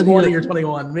might be like 20 or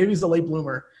 21. Maybe he's a late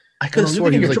bloomer. I could have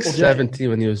sworn he was like 17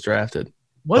 when he was drafted.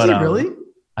 Was he really?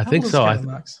 I think so.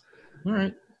 All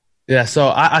right. Yeah,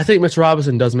 so I think Mitch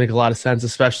Robinson does make a lot of sense,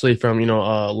 especially from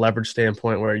a leverage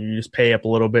standpoint where you just pay up a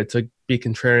little bit to be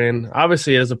contrarian.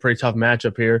 Obviously, it is a pretty tough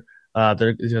matchup here.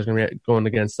 He's going to be going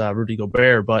against Rudy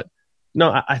Gobert, but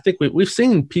no, I think we've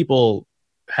seen people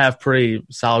have pretty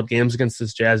solid games against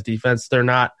this Jazz defense.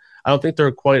 I don't think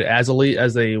they're quite as elite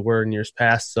as they were in years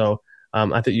past. So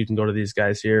I think you can go to these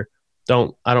guys here.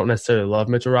 I don't necessarily love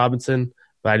Mitchell Robinson,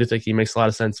 but I do think he makes a lot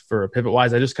of sense for pivot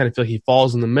wise. I just kind of feel like he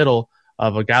falls in the middle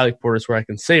of a guy like Portis where I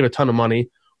can save a ton of money,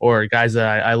 or guys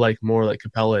that I like more like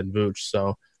Capella and Vooch.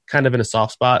 So kind of in a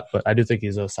soft spot, but I do think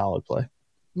he's a solid play.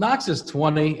 Knox is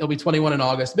 20. He'll be 21 in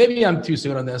August. Maybe I'm too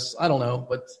soon on this. I don't know,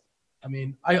 but I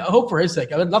mean, I hope for his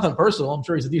sake. I mean, nothing personal. I'm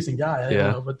sure he's a decent guy. I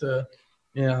don't know, but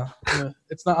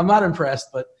it's not. I'm not impressed.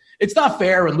 But it's not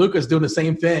fair when Luka's doing the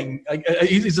same thing. Like,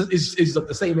 he's at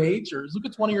the same age, or is Luka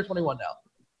 20 or 21 now?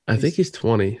 I think he's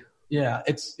 20. Yeah,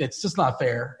 it's just not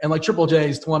fair. And like Triple J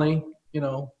is 20.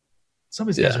 Some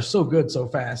of these guys are so good so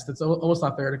fast. It's almost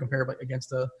not fair to compare against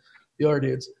the other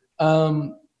dudes.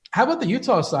 How about the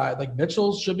Utah side? Like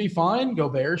Mitchell should be fine.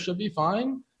 Gobert should be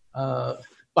fine.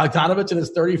 Bogdanovich and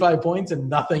his 35 points and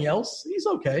nothing else. He's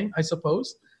okay, I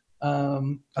suppose. I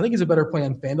think he's a better play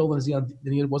on FanDuel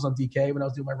than he was on DK when I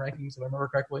was doing my rankings, if I remember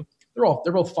correctly.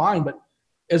 They're both fine, but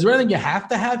is there anything you have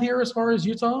to have here as far as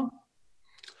Utah?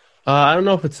 I don't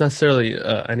know if it's necessarily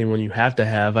anyone you have to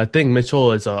have. I think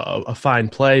Mitchell is a fine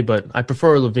play, but I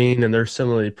prefer Levine, and they're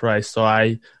similarly priced, so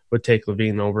I would take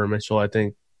Levine over Mitchell, I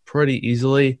think, pretty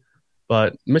easily.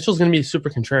 But Mitchell's going to be super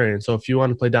contrarian, so if you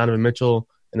want to play Donovan Mitchell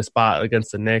in a spot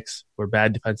against the Knicks, we're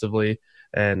bad defensively,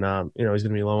 and he's going to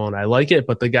be low on. I like it,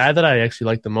 but the guy that I actually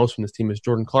like the most from this team is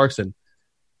Jordan Clarkson.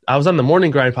 I was on the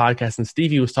Morning Grind podcast, and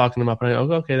Stevie was talking about, and I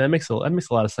go, okay, that makes a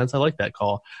lot of sense. I like that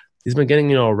call. He's been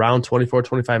getting, around 24,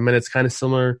 25 minutes, kind of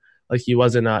similar like he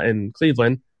was in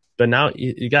Cleveland. But now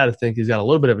you got to think he's got a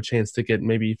little bit of a chance to get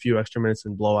maybe a few extra minutes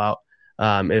and blow out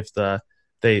if the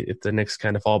Knicks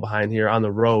kind of fall behind here on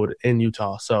the road in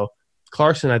Utah. So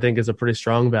Clarkson, I think, is a pretty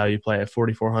strong value play at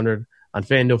 4,400 on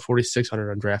FanDuel, 4,600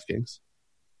 on DraftKings.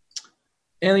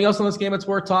 Anything else on this game that's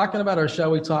worth talking about, or shall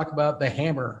we talk about the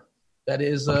hammer that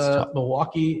is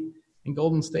Milwaukee and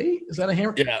Golden State? Is that a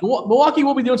hammer? Yeah. Milwaukee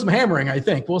will be doing some hammering, I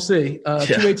think. We'll see.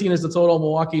 218 is the total.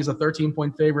 Milwaukee is a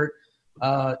 13-point favorite.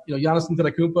 Giannis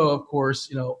Antetokounmpo, of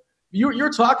course,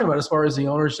 you're talking about as far as the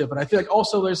ownership, and I feel like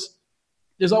also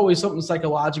there's always something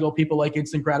psychological. People like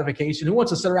instant gratification. Who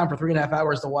wants to sit around for 3.5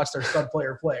 hours to watch their stud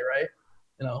player play, right?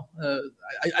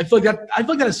 I feel like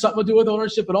that has something to do with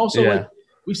ownership, but also like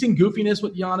we've seen goofiness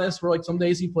with Giannis, where like some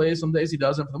days he plays, some days he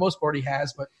doesn't. For the most part, he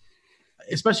has, but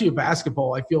especially with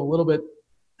basketball, I feel a little bit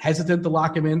hesitant to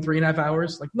lock him in 3.5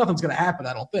 hours. Like nothing's going to happen,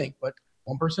 I don't think, but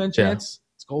 1% chance.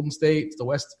 Yeah. It's Golden State. It's the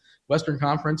Western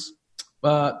Conference.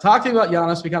 Talking about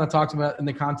Giannis, we kind of talked about in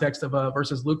the context of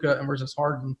versus Luka and versus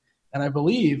Harden, and I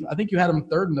think you had him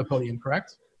third in the podium,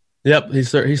 correct? Yep, he's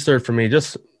third for me,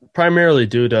 just primarily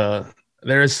due to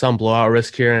there is some blowout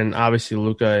risk here, and obviously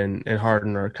Luka and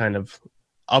Harden are kind of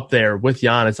up there with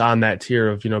Giannis on that tier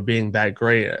of being that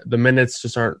great. The minutes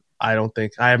just aren't. I don't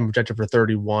think I have him projected for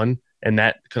 31, and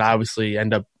that could obviously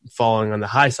end up falling on the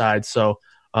high side. So,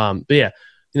 but yeah,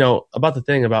 about the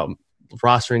thing about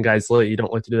rostering guys late, you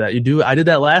don't like to do that. You do. I did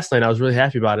that last night. I was really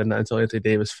happy about it until Anthony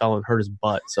Davis fell and hurt his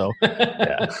butt. So,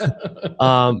 yeah.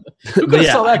 Who could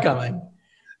have saw that coming?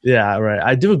 Yeah, right.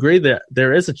 I do agree that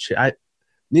there is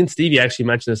me and Stevie actually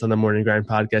mentioned this on the Morning Grind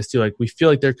podcast too. Like, we feel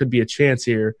like there could be a chance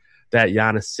here that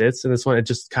Giannis sits in this one. It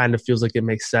just kind of feels like it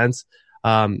makes sense.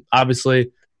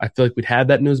 Obviously, I feel like we'd have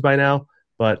that news by now,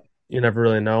 but you never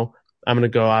really know. I'm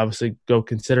going to go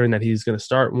considering that he's going to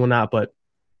start and whatnot, but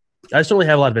I just don't really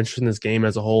have a lot of interest in this game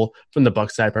as a whole from the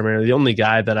Bucks side primarily. The only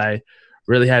guy that I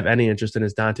really have any interest in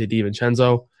is Dante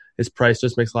DiVincenzo. His price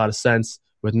just makes a lot of sense.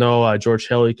 With no George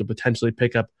Hill, he could potentially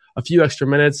pick up a few extra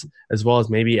minutes as well as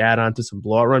maybe add on to some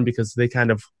blowout run because they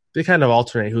kind of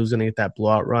alternate who's going to get that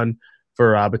blowout run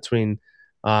for between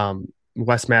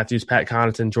Wes Matthews, Pat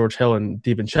Connaughton, George Hill, and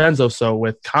DiVincenzo. So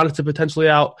with Connaughton potentially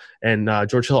out and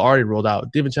George Hill already ruled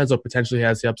out, DiVincenzo potentially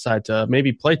has the upside to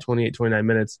maybe play 28, 29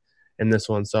 minutes in this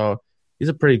one. So he's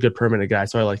a pretty good per minute guy,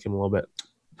 so I like him a little bit.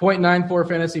 0.94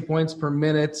 fantasy points per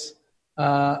minute.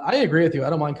 I agree with you. I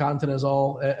don't mind Connaughton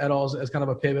at all as kind of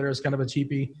a pivoter, as kind of a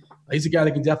cheapie. He's a guy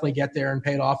that can definitely get there and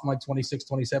pay it off in like 26,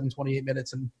 27, 28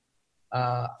 minutes. And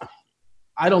I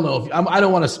don't know I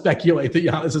don't want to speculate that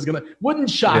Giannis is going to. Wouldn't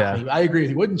shock me. I agree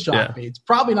with you. Wouldn't shock me. It's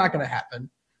probably not going to happen,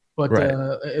 but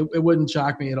it wouldn't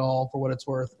shock me at all for what it's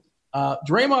worth.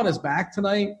 Draymond is back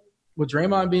tonight. With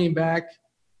Draymond being back,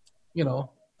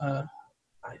 I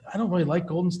don't really like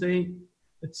Golden State.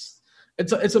 It's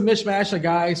a mishmash of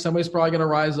guys. Somebody's probably going to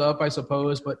rise up, I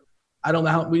suppose, but I don't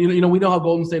know how. We know how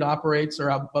Golden State operates,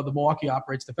 or how the Milwaukee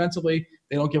operates defensively.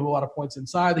 They don't give a lot of points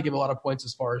inside. They give a lot of points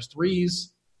as far as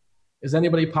threes. Is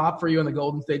anybody pop for you on the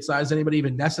Golden State side? Is anybody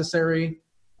even necessary?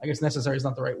 I guess necessary is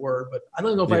not the right word, but I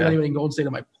don't know if I have anybody in Golden State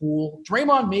in my pool.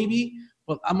 Draymond maybe,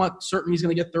 but I'm not certain he's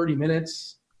going to get 30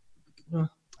 minutes.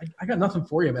 I got nothing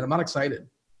for you, man. I'm not excited.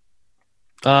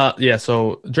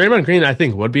 So Draymond Green, I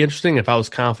think, would be interesting if I was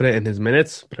confident in his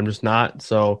minutes, but I'm just not.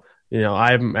 So,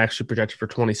 I'm actually projected for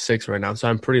 26 right now, so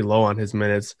I'm pretty low on his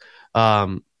minutes.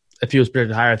 If he was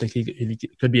projected higher, I think he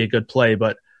could be a good play,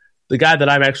 but the guy that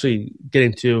I'm actually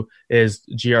getting to is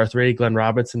GR3, Glenn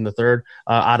Robinson III,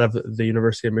 out of the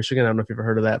University of Michigan. I don't know if you've ever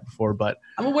heard of that before, but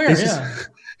I'm aware, he's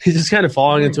just kind of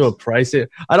falling into a price.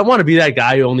 I don't want to be that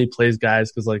guy who only plays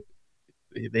guys because, like,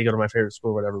 they go to my favorite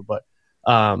school or whatever, but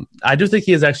I do think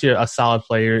he is actually a solid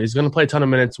player. He's going to play a ton of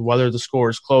minutes, whether the score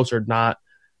is close or not.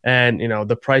 And,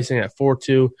 the pricing at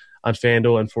 4.2 on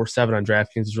FanDuel and 4.7 on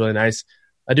DraftKings is really nice.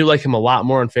 I do like him a lot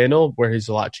more on FanDuel, where he's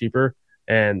a lot cheaper.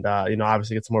 And,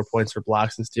 obviously get some more points for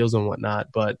blocks and steals and whatnot.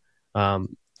 But,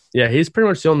 he's pretty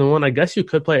much the only one. I guess you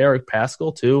could play Eric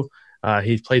Paschall, too.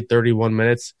 He played 31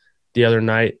 minutes the other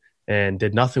night and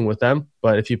did nothing with them.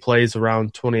 But if he plays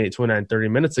around 28, 29, 30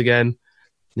 minutes again,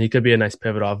 he could be a nice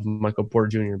pivot off Michael Porter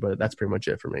Jr., but that's pretty much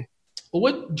it for me. Well,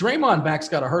 what Draymond back's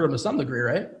got to hurt him to some degree,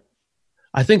 right?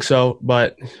 I think so,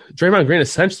 but Draymond Green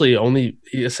essentially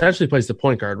plays the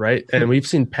point guard, right? And we've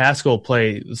seen Paschall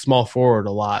play small forward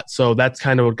a lot, so that's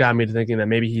kind of what got me to thinking that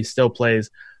maybe he still plays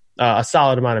a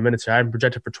solid amount of minutes here. I'm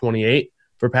projected for 28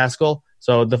 for Paschall,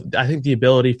 so I think the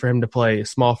ability for him to play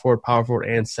small forward, power forward,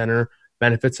 and center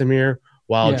benefits him here,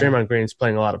 while Draymond Green is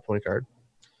playing a lot of point guard.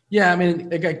 Yeah, I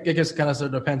mean, it guess kind of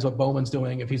sort of depends what Bowman's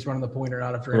doing, if he's running the point or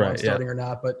not, if Draymond's starting or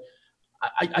not. But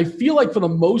I feel like for the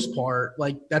most part,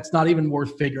 like, that's not even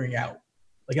worth figuring out.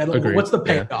 Like, I don't know, what's the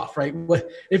payoff, right?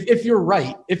 If you're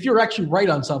right, if you're actually right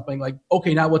on something, like,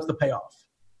 okay, now what's the payoff?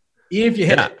 If you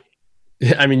hit it.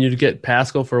 Yeah, I mean, you'd get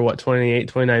Paschall for 28,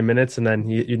 29 minutes, and then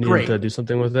you need to do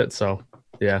something with it. So,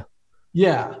 yeah.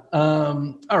 Yeah.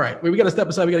 All right. We got to step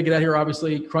aside. We got to get out of here,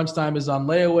 obviously. Crunch time is on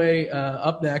layaway.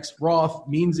 Up next, Roth,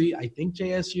 Meansy, I think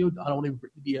JSU. I don't want to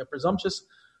be presumptuous.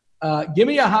 Give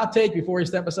me a hot take before you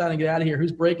step aside and get out of here.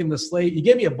 Who's breaking the slate? You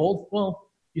gave me a bold. Well,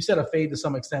 you said a fade to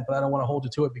some extent, but I don't want to hold you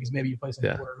to it because maybe you play some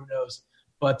quarter. Who knows?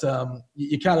 But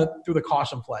you kind of threw the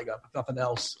caution flag up, if nothing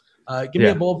else. Give me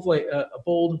a bold play.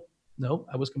 No,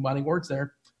 I was combining words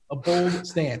there. A bold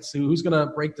stance. Who's going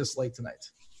to break this slate tonight?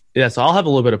 Yeah, so I'll have a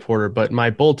little bit of Porter, but my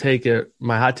hot take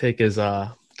is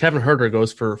Kevin Huerter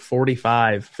goes for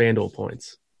 45 FanDuel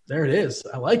points. There it is.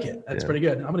 I like it. That's pretty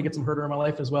good. I'm going to get some Huerter in my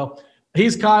life as well.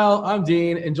 He's Kyle. I'm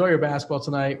Dean. Enjoy your basketball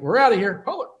tonight. We're out of here.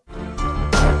 Holler.